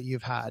challenges that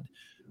you've had,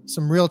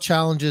 some real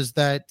challenges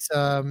that,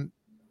 aren't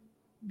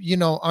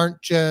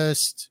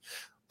just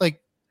like,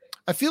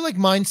 I feel like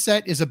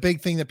mindset is a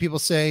big thing that people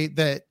say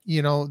that,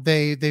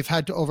 they've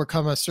had to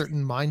overcome a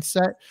certain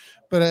mindset.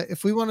 But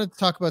if we wanted to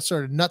talk about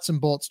sort of nuts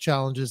and bolts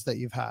challenges that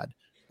you've had,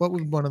 what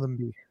would one of them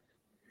be?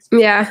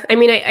 Yeah. I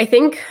mean, I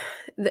think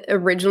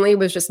originally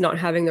was just not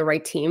having the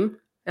right team.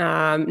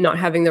 Not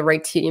having the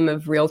right team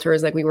of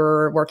realtors. Like, we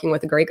were working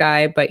with a great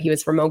guy, but he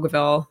was from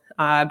Oakville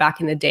back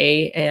in the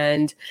day.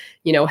 And,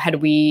 had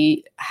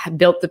we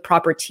built the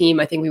proper team,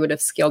 I think we would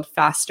have scaled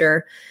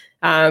faster.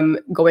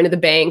 Going to the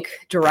bank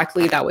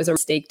directly, that was a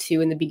mistake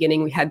too. In the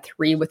beginning, we had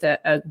 3 with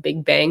a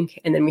big bank,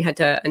 and then we had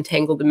to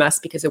untangle the mess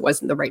because it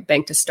wasn't the right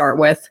bank to start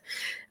with.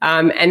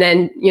 And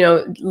then,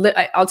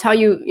 I'll tell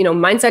you,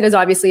 mindset is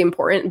obviously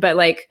important, but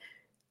like,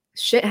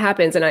 shit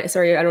happens. And I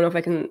don't know if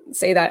I can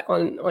say that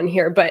on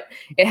here, but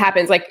it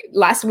happens. Like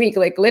last week,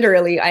 like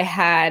literally I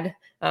had,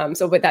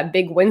 so with that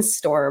big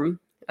windstorm,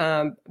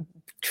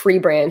 tree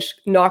branch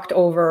knocked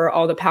over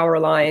all the power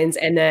lines,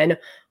 and then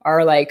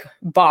our like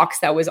box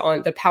that was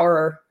on the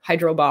power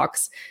hydro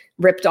box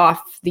ripped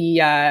off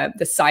the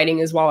siding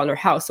as well on our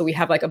house. So we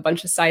have like a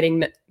bunch of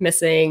siding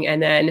missing,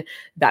 and then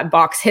that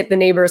box hit the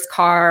neighbor's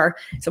car.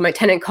 So my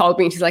tenant called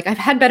me and she's like, I've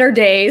had better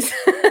days.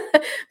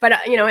 But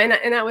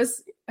and that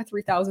was a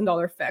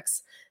 $3,000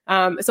 fix.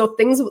 So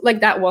things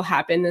like that will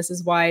happen. This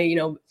is why,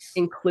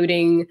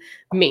 including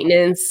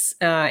maintenance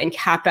and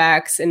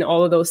CapEx and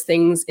all of those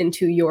things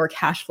into your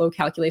cash flow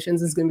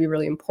calculations is going to be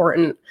really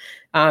important.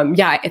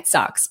 Yeah, it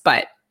sucks,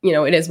 but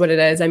it is what it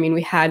is. I mean,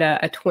 we had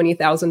a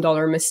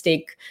 $20,000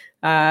 mistake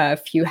a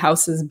few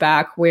houses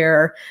back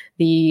where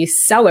the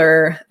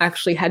seller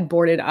actually had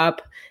boarded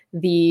up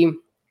the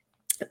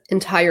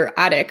entire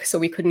attic, so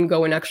we couldn't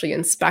go and actually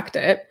inspect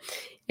it.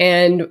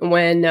 And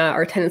when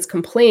our tenants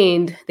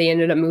complained, they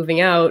ended up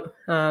moving out,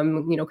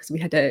 because we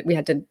had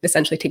to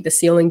essentially take the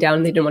ceiling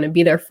down. They didn't want to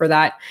be there for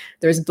that.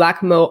 There's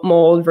black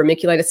mold,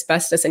 vermiculite,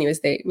 asbestos.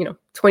 Anyways,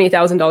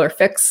 $20,000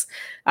 fix.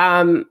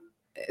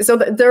 So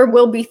there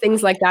will be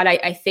things like that.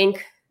 I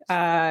think,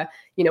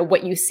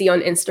 what you see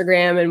on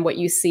Instagram and what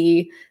you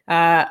see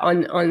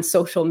on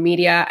social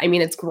media. I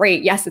mean, it's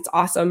great. Yes, it's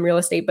awesome real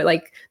estate, but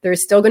like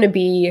there's still going to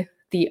be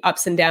the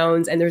ups and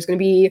downs, and there's going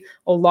to be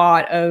a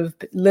lot of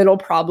little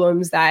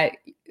problems that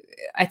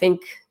I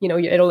think,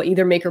 it'll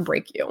either make or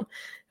break you.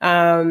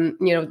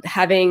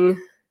 Having,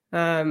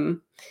 family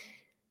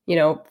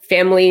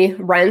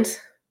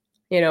rent,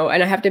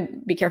 and I have to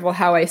be careful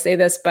how I say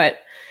this, but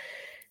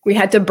we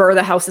had to burr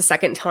the house a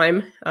second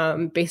time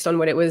based on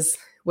what it was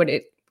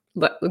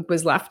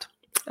left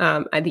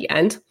at the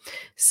end.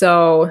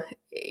 So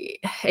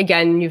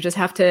again, you just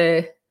have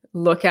to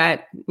look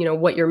at,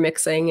 what you're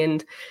mixing.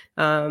 And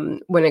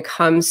when it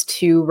comes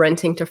to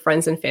renting to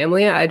friends and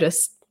family, I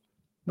just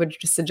would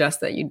just suggest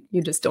that you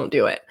just don't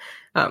do it.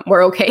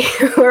 We're okay.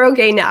 We're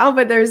okay now,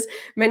 but there's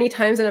many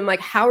times that I'm like,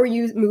 how are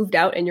you moved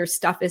out and your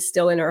stuff is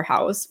still in our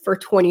house for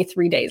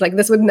 23 days? Like,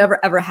 this would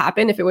never, ever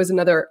happen if it was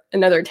another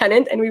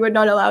tenant, and we would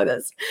not allow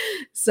this.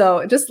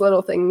 So just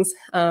little things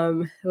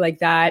like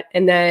that.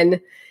 And then,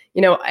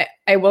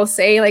 I will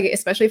say, like,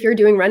 especially if you're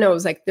doing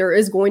renos, like there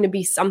is going to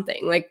be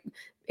something like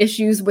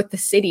issues with the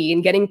city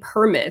and getting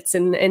permits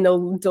and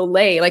the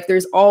delay. Like,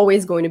 there's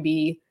always going to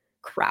be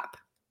crap.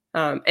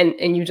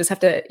 And you just have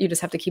to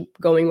keep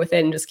going with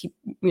it and just keep,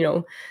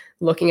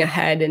 looking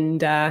ahead and,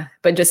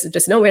 but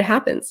just know it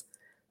happens.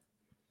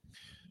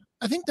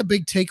 I think the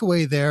big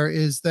takeaway there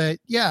is that,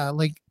 yeah,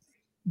 like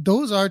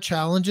those are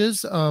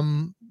challenges.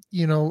 When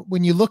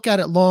you look at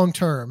it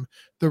long-term,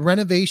 the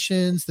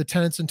renovations, the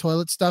tenants and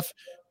toilet stuff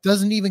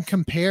doesn't even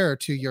compare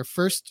to your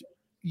first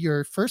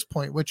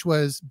point, which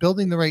was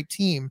building the right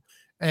team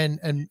and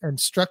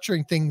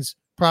structuring things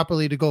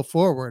properly to go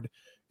forward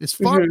is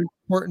far more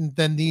important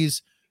than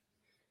these.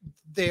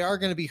 They are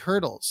going to be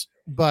hurdles,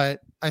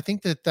 but I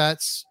think that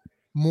that's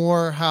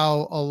more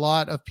how a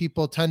lot of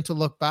people tend to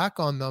look back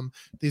on them.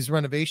 These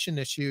renovation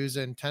issues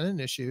and tenant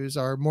issues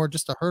are more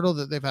just a hurdle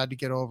that they've had to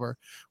get over,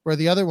 where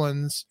the other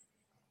ones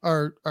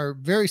are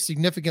very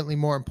significantly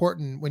more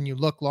important when you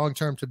look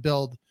long-term to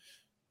build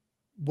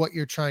what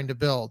you're trying to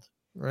build.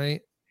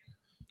 Right.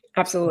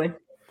 Absolutely.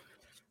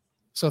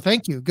 So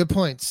thank you. Good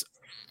points.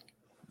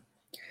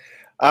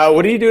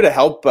 What do you do to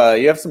help?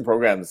 You have some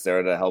programs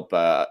there to help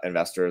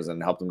investors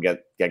and help them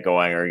get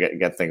going or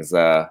get things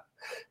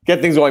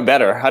going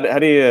better. How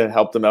do you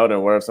help them out,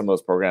 and what are some of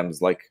those programs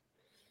like?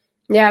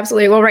 Yeah,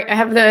 absolutely. Well, right. I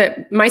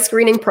have my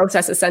screening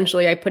process.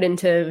 Essentially, I put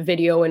into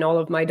video and all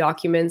of my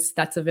documents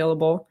that's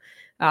available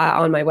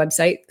on my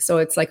website. So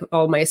it's like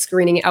all my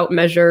screening out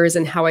measures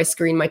and how I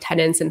screen my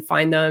tenants and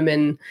find them.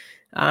 And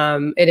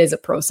it is a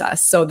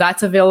process. So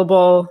that's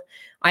available.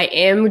 I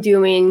am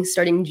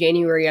starting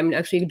January, I'm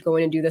actually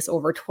going to do this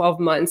over 12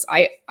 months.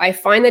 I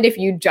find that if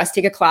you just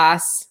take a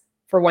class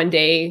for one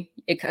day,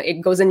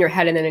 it goes in your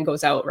head and then it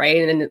goes out, right?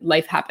 And then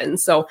life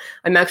happens. So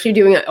I'm actually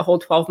doing a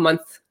whole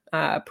 12-month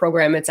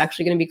program. It's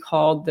actually going to be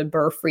called the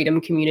BRRRR Freedom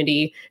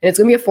Community. And it's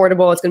going to be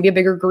affordable. It's going to be a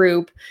bigger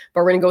group,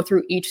 but we're going to go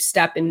through each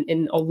step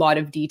in a lot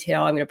of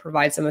detail. I'm going to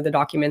provide some of the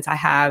documents I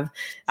have.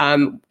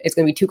 It's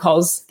going to be 2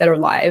 calls that are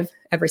live.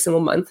 every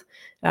single month.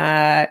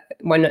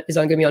 One is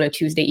going to be on a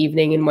Tuesday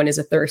evening, and one is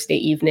a Thursday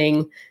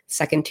evening,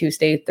 second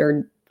Tuesday,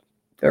 third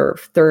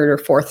or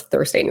fourth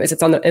Thursday. Anyways,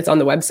 it's on the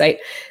website.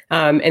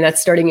 And that's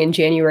starting in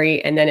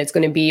January. And then it's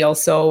going to be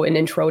also an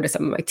intro to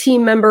some of my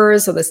team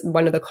members. So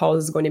one of the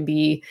calls is going to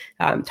be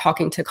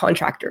talking to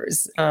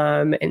contractors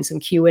and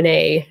some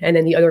Q&A. And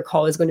then the other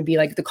call is going to be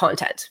like the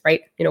content,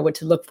 right? What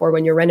to look for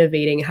when you're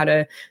renovating, how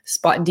to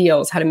spot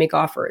deals, how to make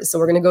offers. So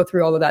we're going to go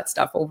through all of that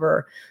stuff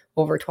over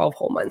 12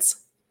 whole months.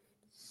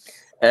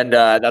 And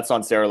that's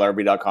on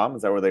sarahlarby.com.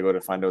 Is that where they go to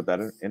find out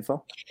that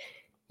info?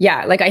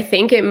 Yeah, like I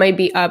think it might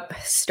be up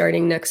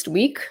starting next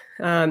week.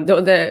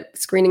 The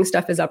screening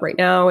stuff is up right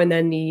now. And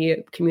then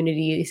the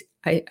community,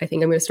 I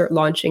think I'm going to start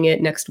launching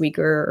it next week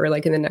or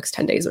like in the next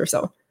 10 days or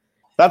so.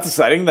 That's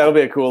exciting. That'll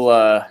be a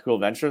cool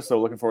venture. So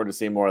looking forward to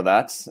seeing more of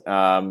that.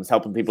 It's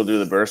helping people do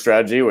the BRRRR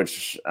strategy,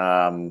 which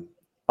a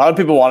lot of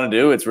people want to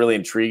do. It's really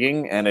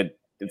intriguing, and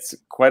it's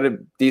quite a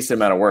decent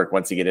amount of work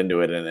once you get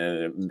into it,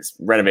 and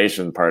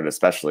renovation part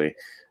especially.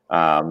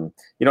 You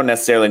don't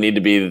necessarily need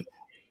to be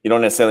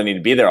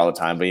there all the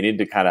time, but you need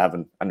to kind of have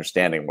an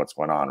understanding of what's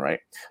going on, right,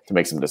 to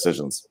make some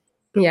decisions.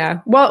 Yeah,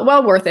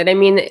 well worth it. I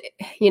mean,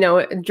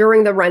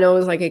 during the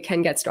renos, like it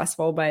can get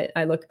stressful, but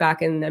I look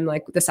back and I'm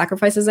like, the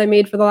sacrifices I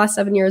made for the last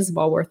 7 years is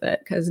well worth it,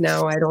 because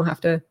now I don't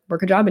have to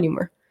work a job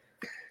anymore.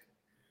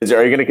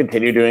 Are you going to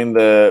continue doing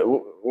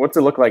what's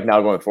it look like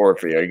now going forward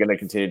for you? Are you going to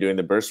continue doing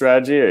the BRRRR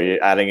strategy? Or are you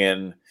adding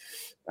in,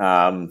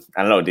 I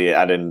don't know, do you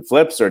add in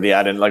flips, or do you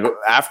add in, like,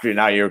 after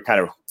now you're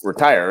kind of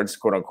retired,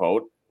 quote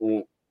unquote,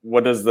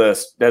 what does the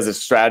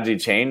strategy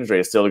change? Are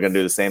you still going to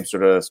do the same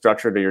sort of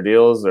structure to your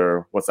deals,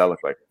 or what's that look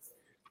like?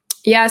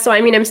 Yeah, so I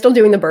mean, I'm still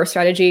doing the BRRRR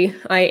strategy.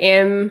 I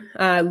am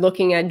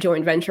looking at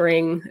joint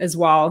venturing as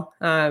well.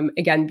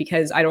 Again,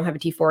 because I don't have a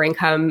T4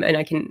 income, and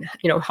I can,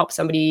 help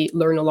somebody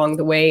learn along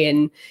the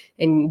way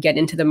and get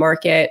into the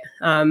market.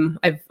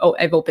 I've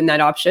opened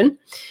that option,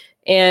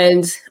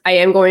 and I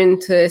am going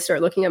to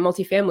start looking at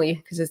multifamily,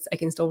 because I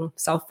can still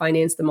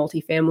self-finance the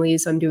multifamily.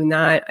 So I'm doing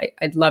that.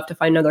 I'd love to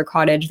find another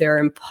cottage. They're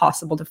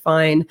impossible to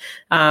find.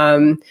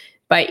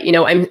 But,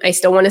 I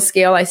still want to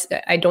scale.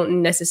 I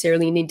don't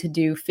necessarily need to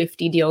do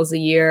 50 deals a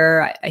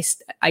year.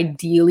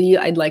 Ideally,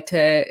 I'd like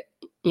to,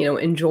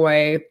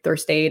 enjoy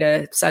Thursday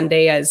to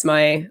Sunday as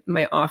my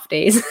off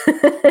days,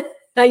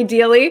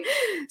 ideally.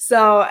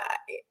 So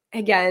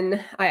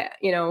again,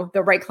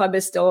 the Right Club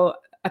is still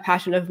a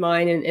passion of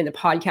mine, and the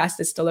podcast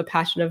is still a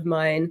passion of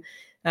mine.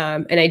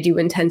 And I do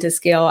intend to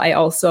scale. I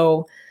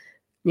also,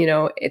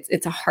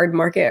 it's a hard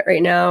market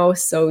right now,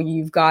 so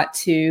you've got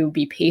to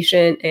be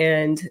patient.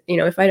 And,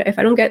 if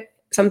I don't get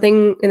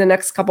something in the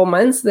next couple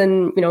months,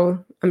 then,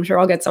 I'm sure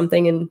I'll get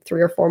something in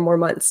 3 or 4 more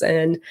months.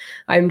 And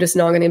I'm just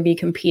not going to be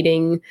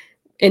competing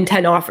in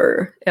 10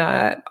 offer,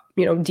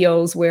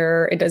 deals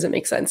where it doesn't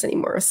make sense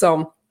anymore.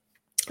 So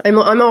I'm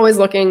always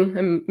looking.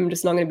 I'm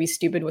just not going to be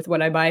stupid with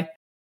what I buy.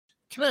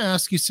 Can I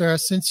ask you, Sarah,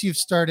 since you've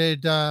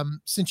started,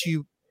 since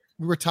you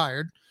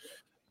retired,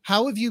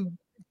 how have you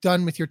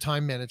done with your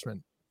time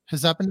management?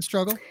 Has that been a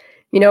struggle?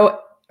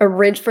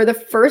 For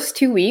the first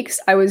 2 weeks,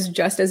 I was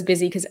just as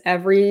busy, because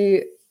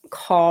every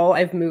call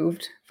I've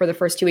moved for the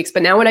first 2 weeks.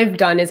 But now what I've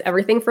done is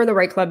everything for the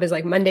Right Club is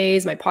like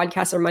Mondays. My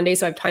podcasts are Mondays,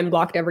 so I've time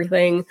blocked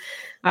everything.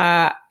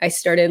 I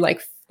started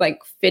like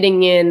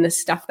fitting in the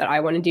stuff that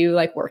I want to do,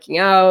 like working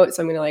out.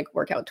 So I'm going to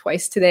work out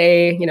twice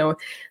today,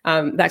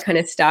 that kind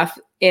of stuff.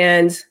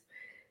 And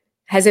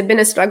has it been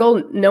a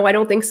struggle? No, I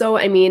don't think so.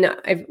 I mean,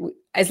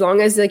 as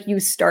long as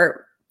you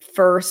start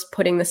first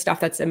putting the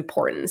stuff that's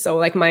important. So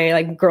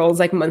my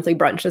girls monthly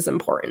brunch is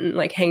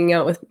important. Hanging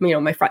out with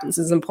my friends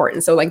is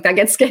important. So that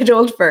gets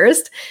scheduled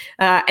first,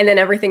 and then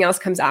everything else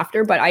comes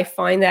after. But I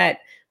find that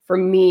for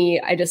me,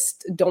 I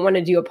just don't want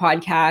to do a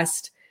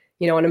podcast,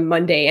 on a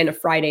Monday and a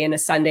Friday and a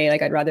Sunday.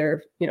 I'd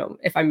rather,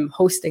 if I'm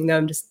hosting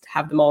them, just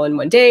have them all in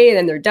one day and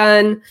then they're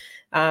done.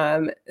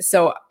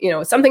 So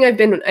something I've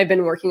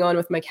been working on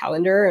with my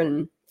calendar,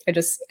 and I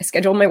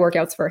schedule my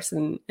workouts first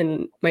and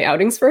my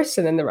outings first,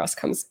 and then the rest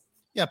comes.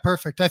 Yeah,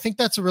 perfect. I think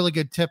that's a really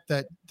good tip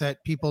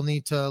that people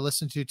need to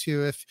listen to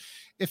too.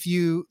 If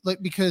you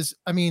because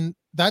I mean,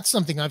 that's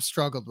something I've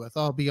struggled with.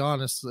 I'll be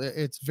honest.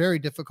 It's very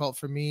difficult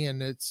for me,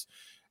 and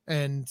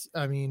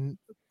I mean,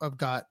 I've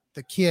got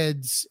the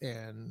kids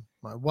and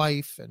my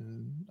wife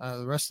and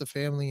the rest of the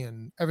family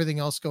and everything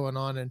else going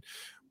on. And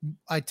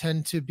I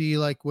tend to be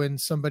when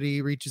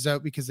somebody reaches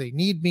out because they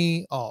need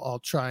me, I'll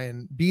try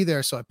and be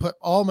there. So I put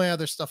all my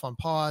other stuff on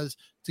pause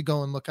to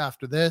go and look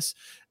after this.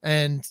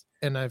 And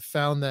I've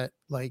found that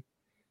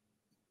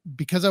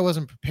because I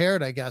wasn't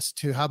prepared, I guess,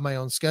 to have my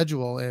own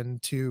schedule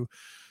and to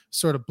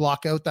sort of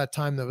block out that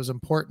time that was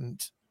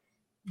important,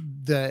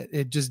 that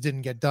it just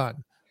didn't get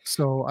done.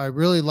 So I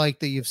really like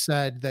that you've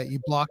said that you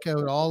block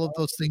out all of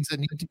those things that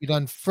need to be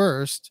done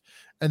first,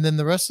 and then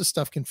the rest of the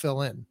stuff can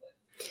fill in.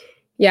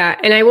 Yeah.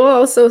 And I will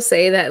also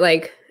say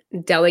that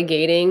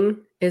delegating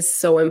is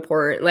so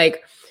important.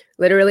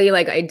 Literally,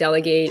 I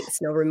delegate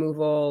snow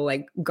removal,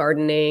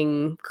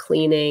 gardening,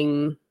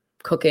 cleaning,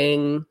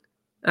 cooking,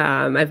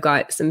 I've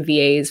got some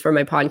VAs for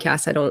my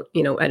podcast. I don't,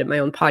 edit my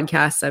own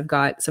podcasts. I've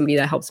got somebody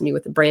that helps me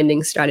with the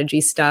branding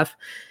strategy stuff.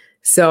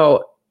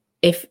 So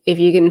if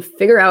you can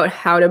figure out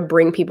how to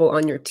bring people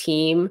on your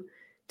team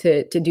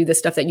to do the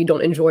stuff that you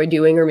don't enjoy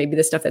doing, or maybe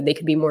the stuff that they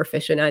could be more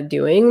efficient at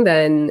doing,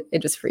 then it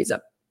just frees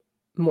up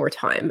more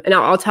time. And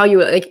I'll tell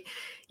you,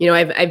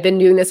 I've been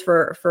doing this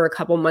for a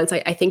couple months.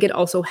 I think it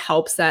also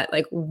helps that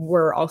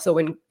we're also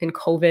in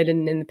COVID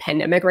and in the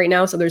pandemic right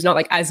now. So there's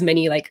not as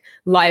many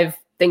live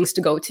things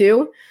to go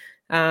to.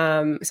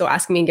 So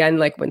ask me again,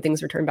 when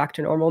things return back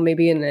to normal,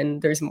 maybe, and then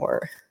there's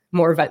more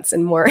events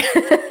and more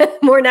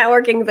more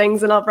networking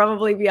things, and I'll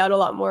probably be out a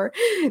lot more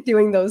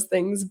doing those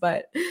things.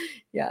 But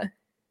yeah.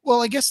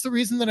 Well, I guess the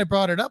reason that I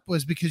brought it up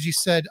was because you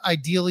said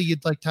ideally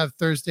you'd like to have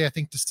Thursday, I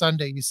think, to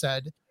Sunday, you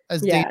said,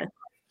 as days.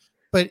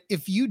 But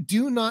if you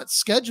do not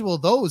schedule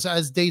those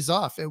as days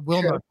off, it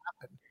will not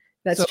happen.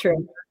 That's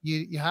true.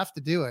 You have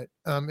to do it.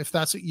 If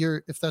that's what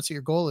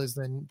your goal is,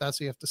 then that's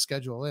what you have to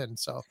schedule in.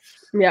 So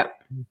yeah,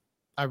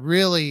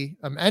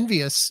 I'm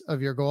envious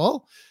of your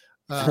goal.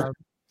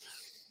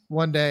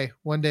 One day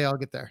I'll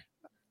get there.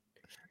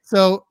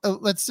 So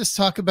let's just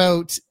talk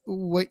about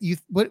what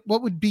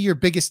would be your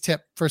biggest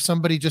tip for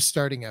somebody just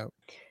starting out?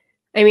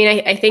 I mean,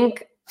 I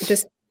think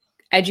just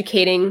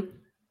educating,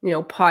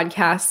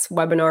 podcasts,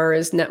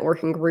 webinars,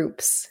 networking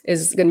groups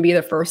is going to be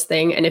the first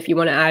thing. And if you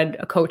want to add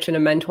a coach and a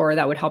mentor,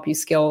 that would help you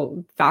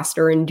scale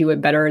faster and do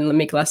it better and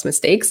make less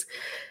mistakes.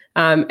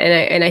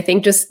 And I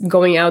think just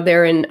going out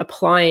there and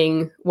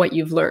applying what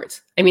you've learned.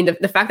 I mean,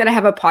 the fact that I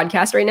have a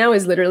podcast right now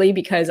is literally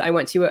because I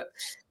went to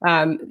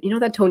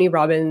that Tony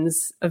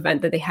Robbins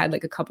event that they had a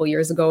couple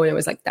years ago, and it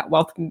was that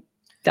wealth.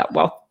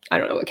 I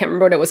don't know. I can't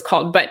remember what it was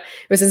called, but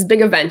it was this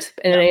big event,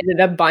 and I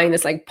ended up buying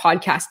this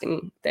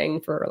podcasting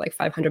thing for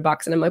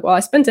 $500. And I'm like, well, I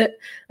spent it.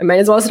 I might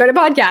as well start a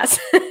podcast.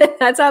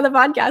 That's how the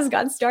podcast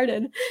got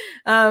started.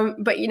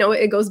 But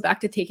it goes back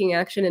to taking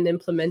action and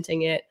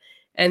implementing it.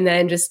 And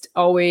then just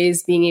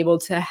always being able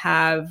to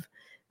have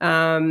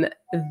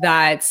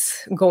that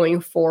going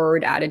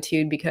forward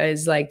attitude,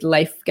 because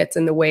life gets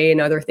in the way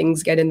and other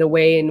things get in the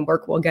way and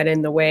work will get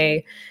in the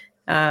way.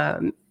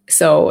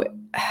 So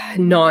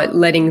not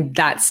letting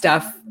that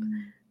stuff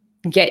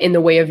get in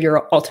the way of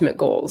your ultimate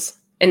goals.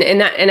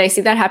 And I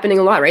see that happening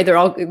a lot, right?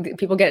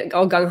 People get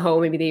all gung ho.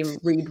 Maybe they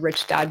read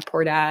Rich Dad,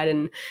 Poor Dad,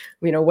 and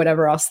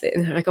whatever else.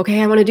 And they're like,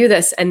 okay, I want to do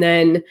this. And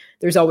then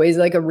there's always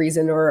a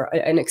reason or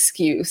an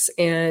excuse,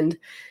 and,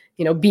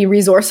 be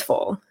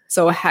resourceful.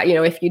 So,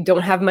 if you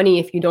don't have money,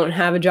 if you don't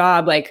have a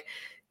job,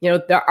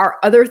 there are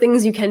other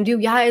things you can do.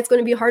 Yeah, it's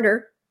going to be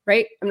harder,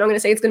 right? I'm not going to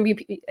say it's going to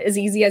be as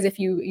easy as if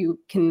you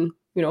can,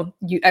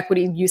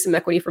 use some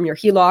equity from your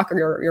HELOC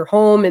or your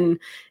home, and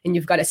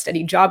you've got a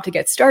steady job to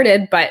get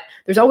started, but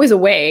there's always a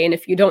way. And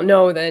if you don't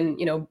know, then,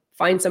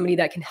 find somebody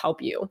that can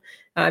help you.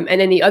 And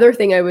then the other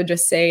thing I would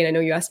just say, and I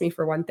know you asked me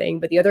for one thing,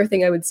 but the other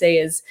thing I would say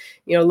is,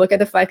 look at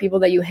the 5 people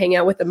that you hang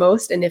out with the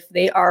most. And if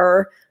they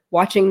are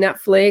watching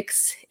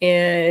Netflix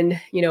and,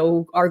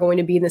 are going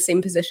to be in the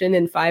same position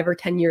in 5 or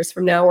 10 years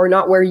from now, or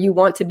not where you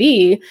want to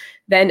be,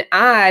 then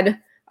add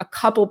a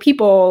couple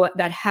people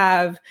that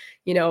have,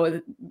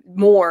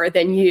 more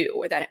than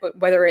you, that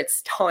whether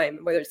it's time,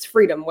 whether it's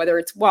freedom, whether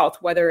it's wealth,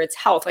 whether it's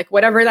health,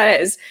 whatever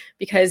that is,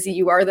 because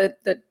you are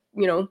the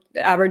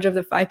average of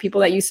the 5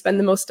 people that you spend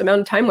the most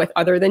amount of time with,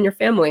 other than your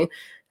family.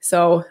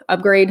 So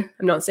upgrade.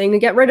 I'm not saying to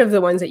get rid of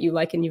the ones that you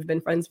like and you've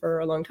been friends for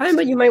a long time,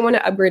 but you might want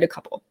to upgrade a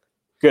couple.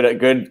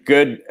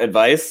 Good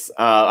advice.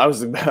 I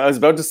was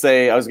about to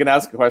say, I was going to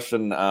ask a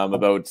question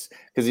about,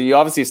 because you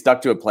obviously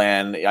stuck to a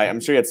plan.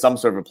 I'm sure you had some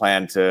sort of a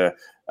plan to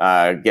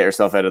get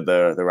yourself out of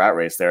the rat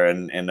race there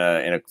in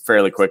a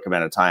fairly quick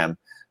amount of time.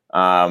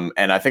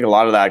 And I think a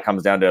lot of that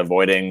comes down to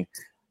avoiding,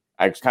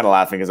 I was kind of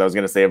laughing because I was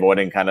going to say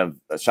avoiding kind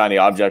of shiny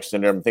object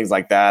syndrome, things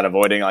like that,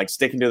 avoiding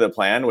sticking to the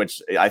plan,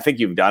 which I think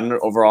you've done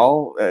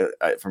overall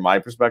from my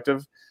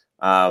perspective.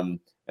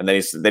 And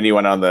then you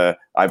went on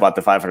I bought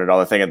the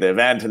 $500 thing at the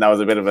event, and that was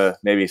a bit of a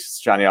maybe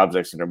shiny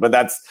object syndrome, but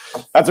that's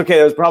okay.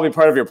 That was probably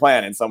part of your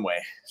plan in some way.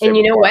 And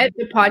you know what?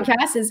 The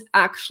podcast is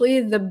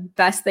actually the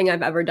best thing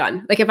I've ever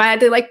done. If I had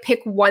to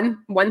pick one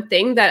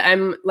thing that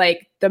I'm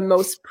the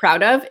most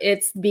proud of,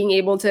 it's being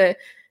able to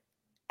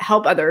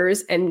help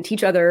others and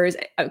teach others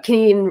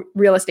Canadian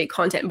real estate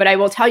content. But I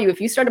will tell you, if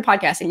you start a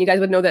podcast, and you guys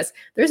would know this,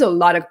 there's a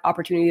lot of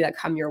opportunity that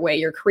come your way.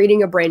 You're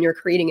creating a brand, you're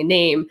creating a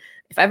name.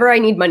 If ever I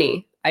need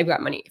money, I've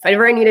got money. If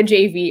ever I need a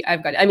JV,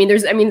 I've got it.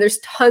 There's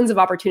tons of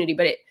opportunity,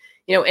 but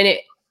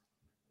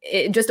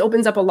it just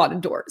opens up a lot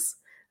of doors.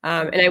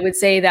 And I would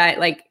say that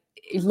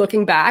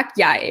looking back,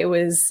 yeah,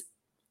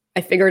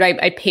 I figured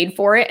I paid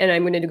for it, and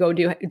I'm going to go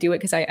do it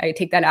because I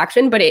take that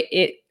action, but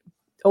it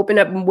opened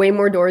up way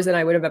more doors than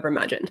I would have ever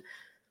imagined.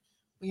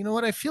 You know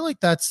what? I feel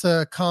like that's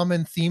a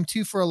common theme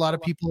too for a lot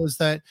of people, is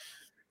that,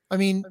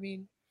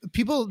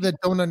 people that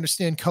don't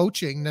understand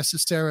coaching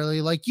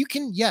necessarily, you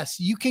can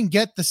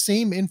get the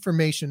same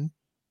information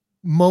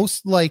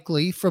most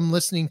likely from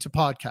listening to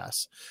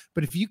podcasts.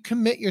 But if you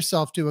commit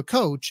yourself to a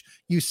coach,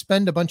 you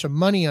spend a bunch of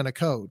money on a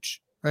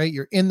coach, right?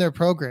 You're in their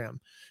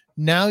program.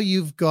 Now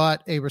you've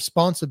got a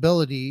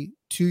responsibility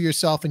to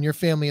yourself and your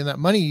family and that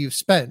money you've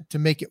spent to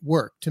make it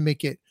work, to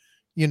make it,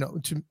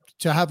 to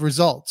have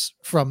results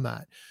from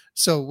that.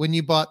 So when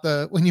you bought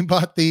the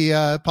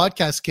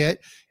podcast kit,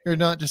 you're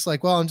not just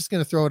like, well, I'm just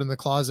going to throw it in the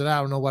closet. I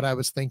don't know what I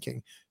was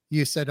thinking.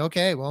 You said,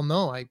 okay, well,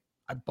 no, I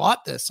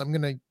bought this. I'm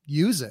going to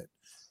use it.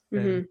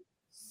 Mm-hmm.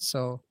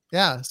 So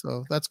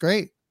that's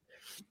great.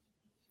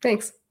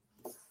 Thanks.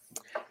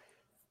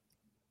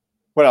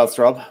 What else,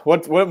 Rob?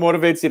 What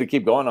motivates you to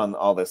keep going on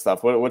all this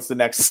stuff? What's the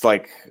next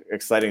like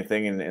exciting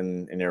thing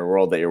in your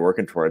world that you're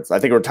working towards? I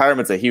think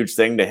retirement's a huge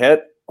thing to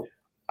hit.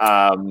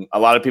 A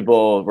lot of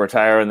people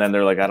retire and then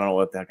they're like, I don't know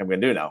what the heck I'm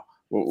going to do now.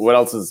 What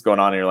else is going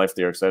on in your life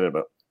that you're excited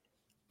about?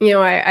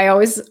 I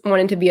always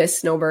wanted to be a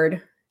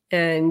snowbird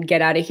and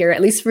get out of here,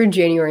 at least for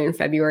January and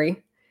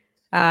February.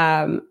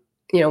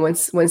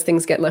 Once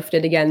things get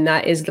lifted again,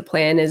 that is the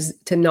plan, is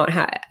to not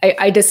have,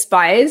 I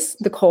despise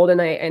the cold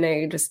and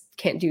I just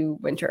can't do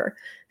winter.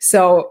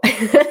 So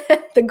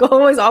the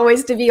goal was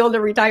always to be able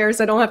to retire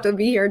so I don't have to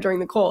be here during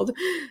the cold.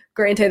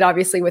 Granted,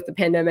 obviously with the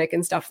pandemic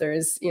and stuff,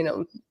 there's,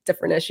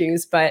 different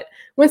issues, but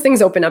once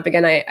things open up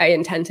again, I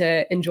intend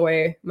to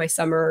enjoy my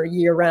summer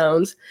year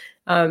round.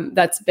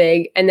 That's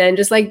big. And then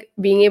just like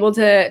being able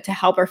to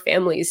help our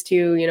families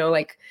too, we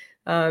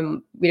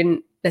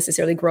didn't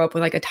necessarily grow up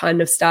with like a ton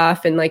of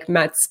stuff, and like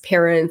Matt's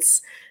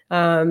parents, we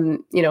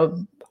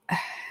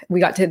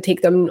got to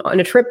take them on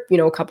a trip,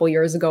 a couple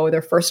years ago,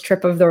 their first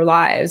trip of their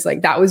lives.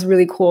 Like that was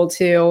really cool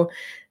too.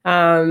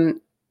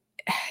 And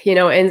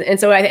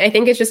so I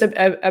think it's just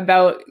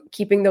about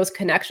keeping those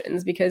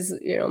connections, because,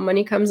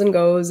 money comes and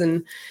goes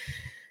and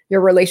your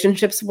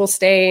relationships will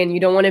stay, and you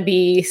don't want to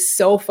be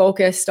so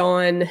focused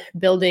on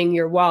building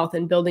your wealth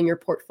and building your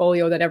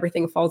portfolio that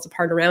everything falls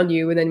apart around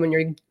you. And then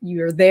when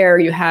you're there,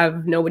 you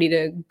have nobody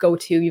to go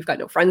to. You've got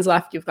no friends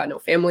left. You've got no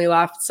family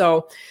left.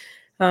 So,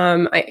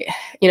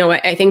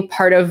 I think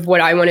part of what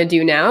I want to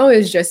do now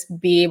is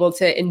just be able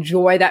to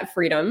enjoy that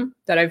freedom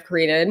that I've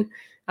created,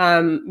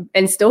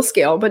 and still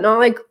scale, but not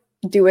like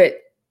do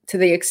it to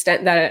the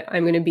extent that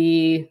I'm going to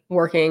be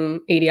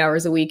working 80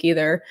 hours a week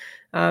either.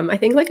 I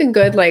think like a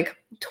good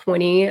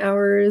 20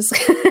 hours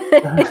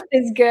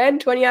is good,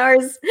 20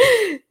 hours,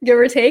 give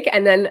or take.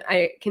 And then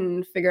I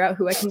can figure out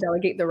who I can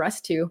delegate the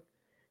rest to.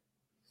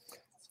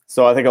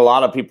 So I think a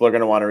lot of people are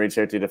going to want to reach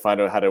out to you to find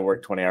out how to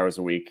work 20 hours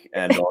a week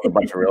and own a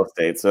bunch of real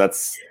estate. So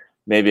that's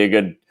maybe a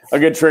good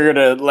trigger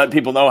to let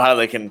people know how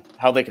they can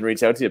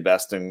reach out to you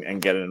best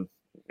and get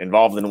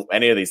involved in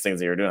any of these things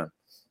that you're doing.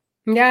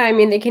 Yeah. I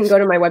mean, they can go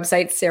to my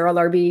website,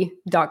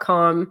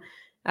 sarahlarby.com.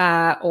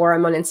 Or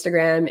I'm on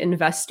Instagram,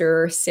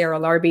 investor Sarah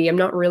Larby. I'm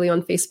not really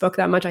on Facebook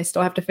that much. I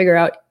still have to figure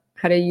out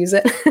how to use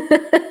it,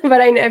 but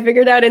I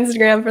figured out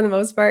Instagram for the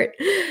most part.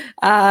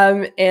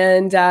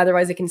 And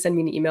otherwise they can send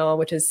me an email,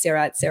 which is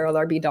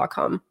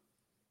sarah@sarahlarby.com.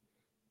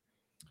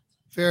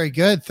 Very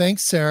good.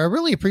 Thanks, Sarah. I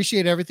really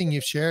appreciate everything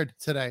you've shared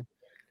today.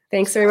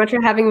 Thanks very much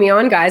for having me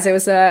on, guys. It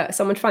was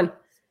so much fun.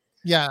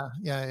 Yeah.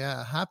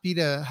 Happy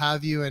to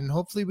have you, and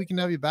hopefully we can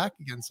have you back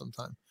again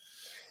sometime.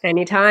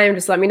 Anytime.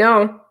 Just let me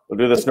know. We'll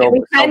do the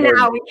snowbird.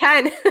 We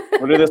can.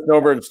 We'll do the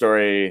snowbird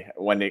story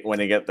when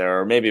you get there,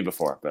 or maybe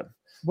before. But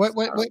what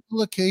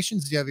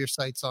locations do you have your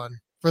sights on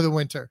for the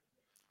winter?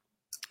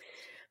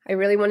 I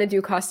really want to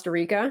do Costa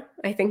Rica,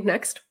 I think,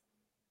 next.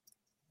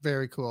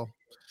 Very cool.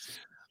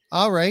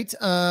 All right.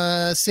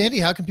 Sandy,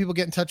 how can people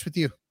get in touch with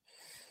you?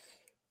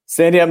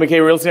 Sandy at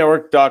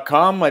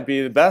McKayRealtyNetwork.com might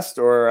be the best,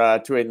 or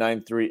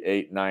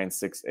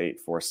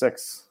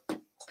 289-389-6846.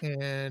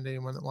 And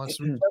anyone that wants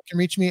to reach out can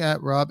reach me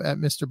at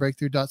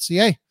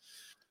rob@mrbreakthrough.ca.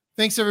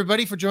 Thanks,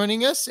 everybody, for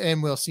joining us,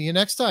 and we'll see you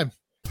next time.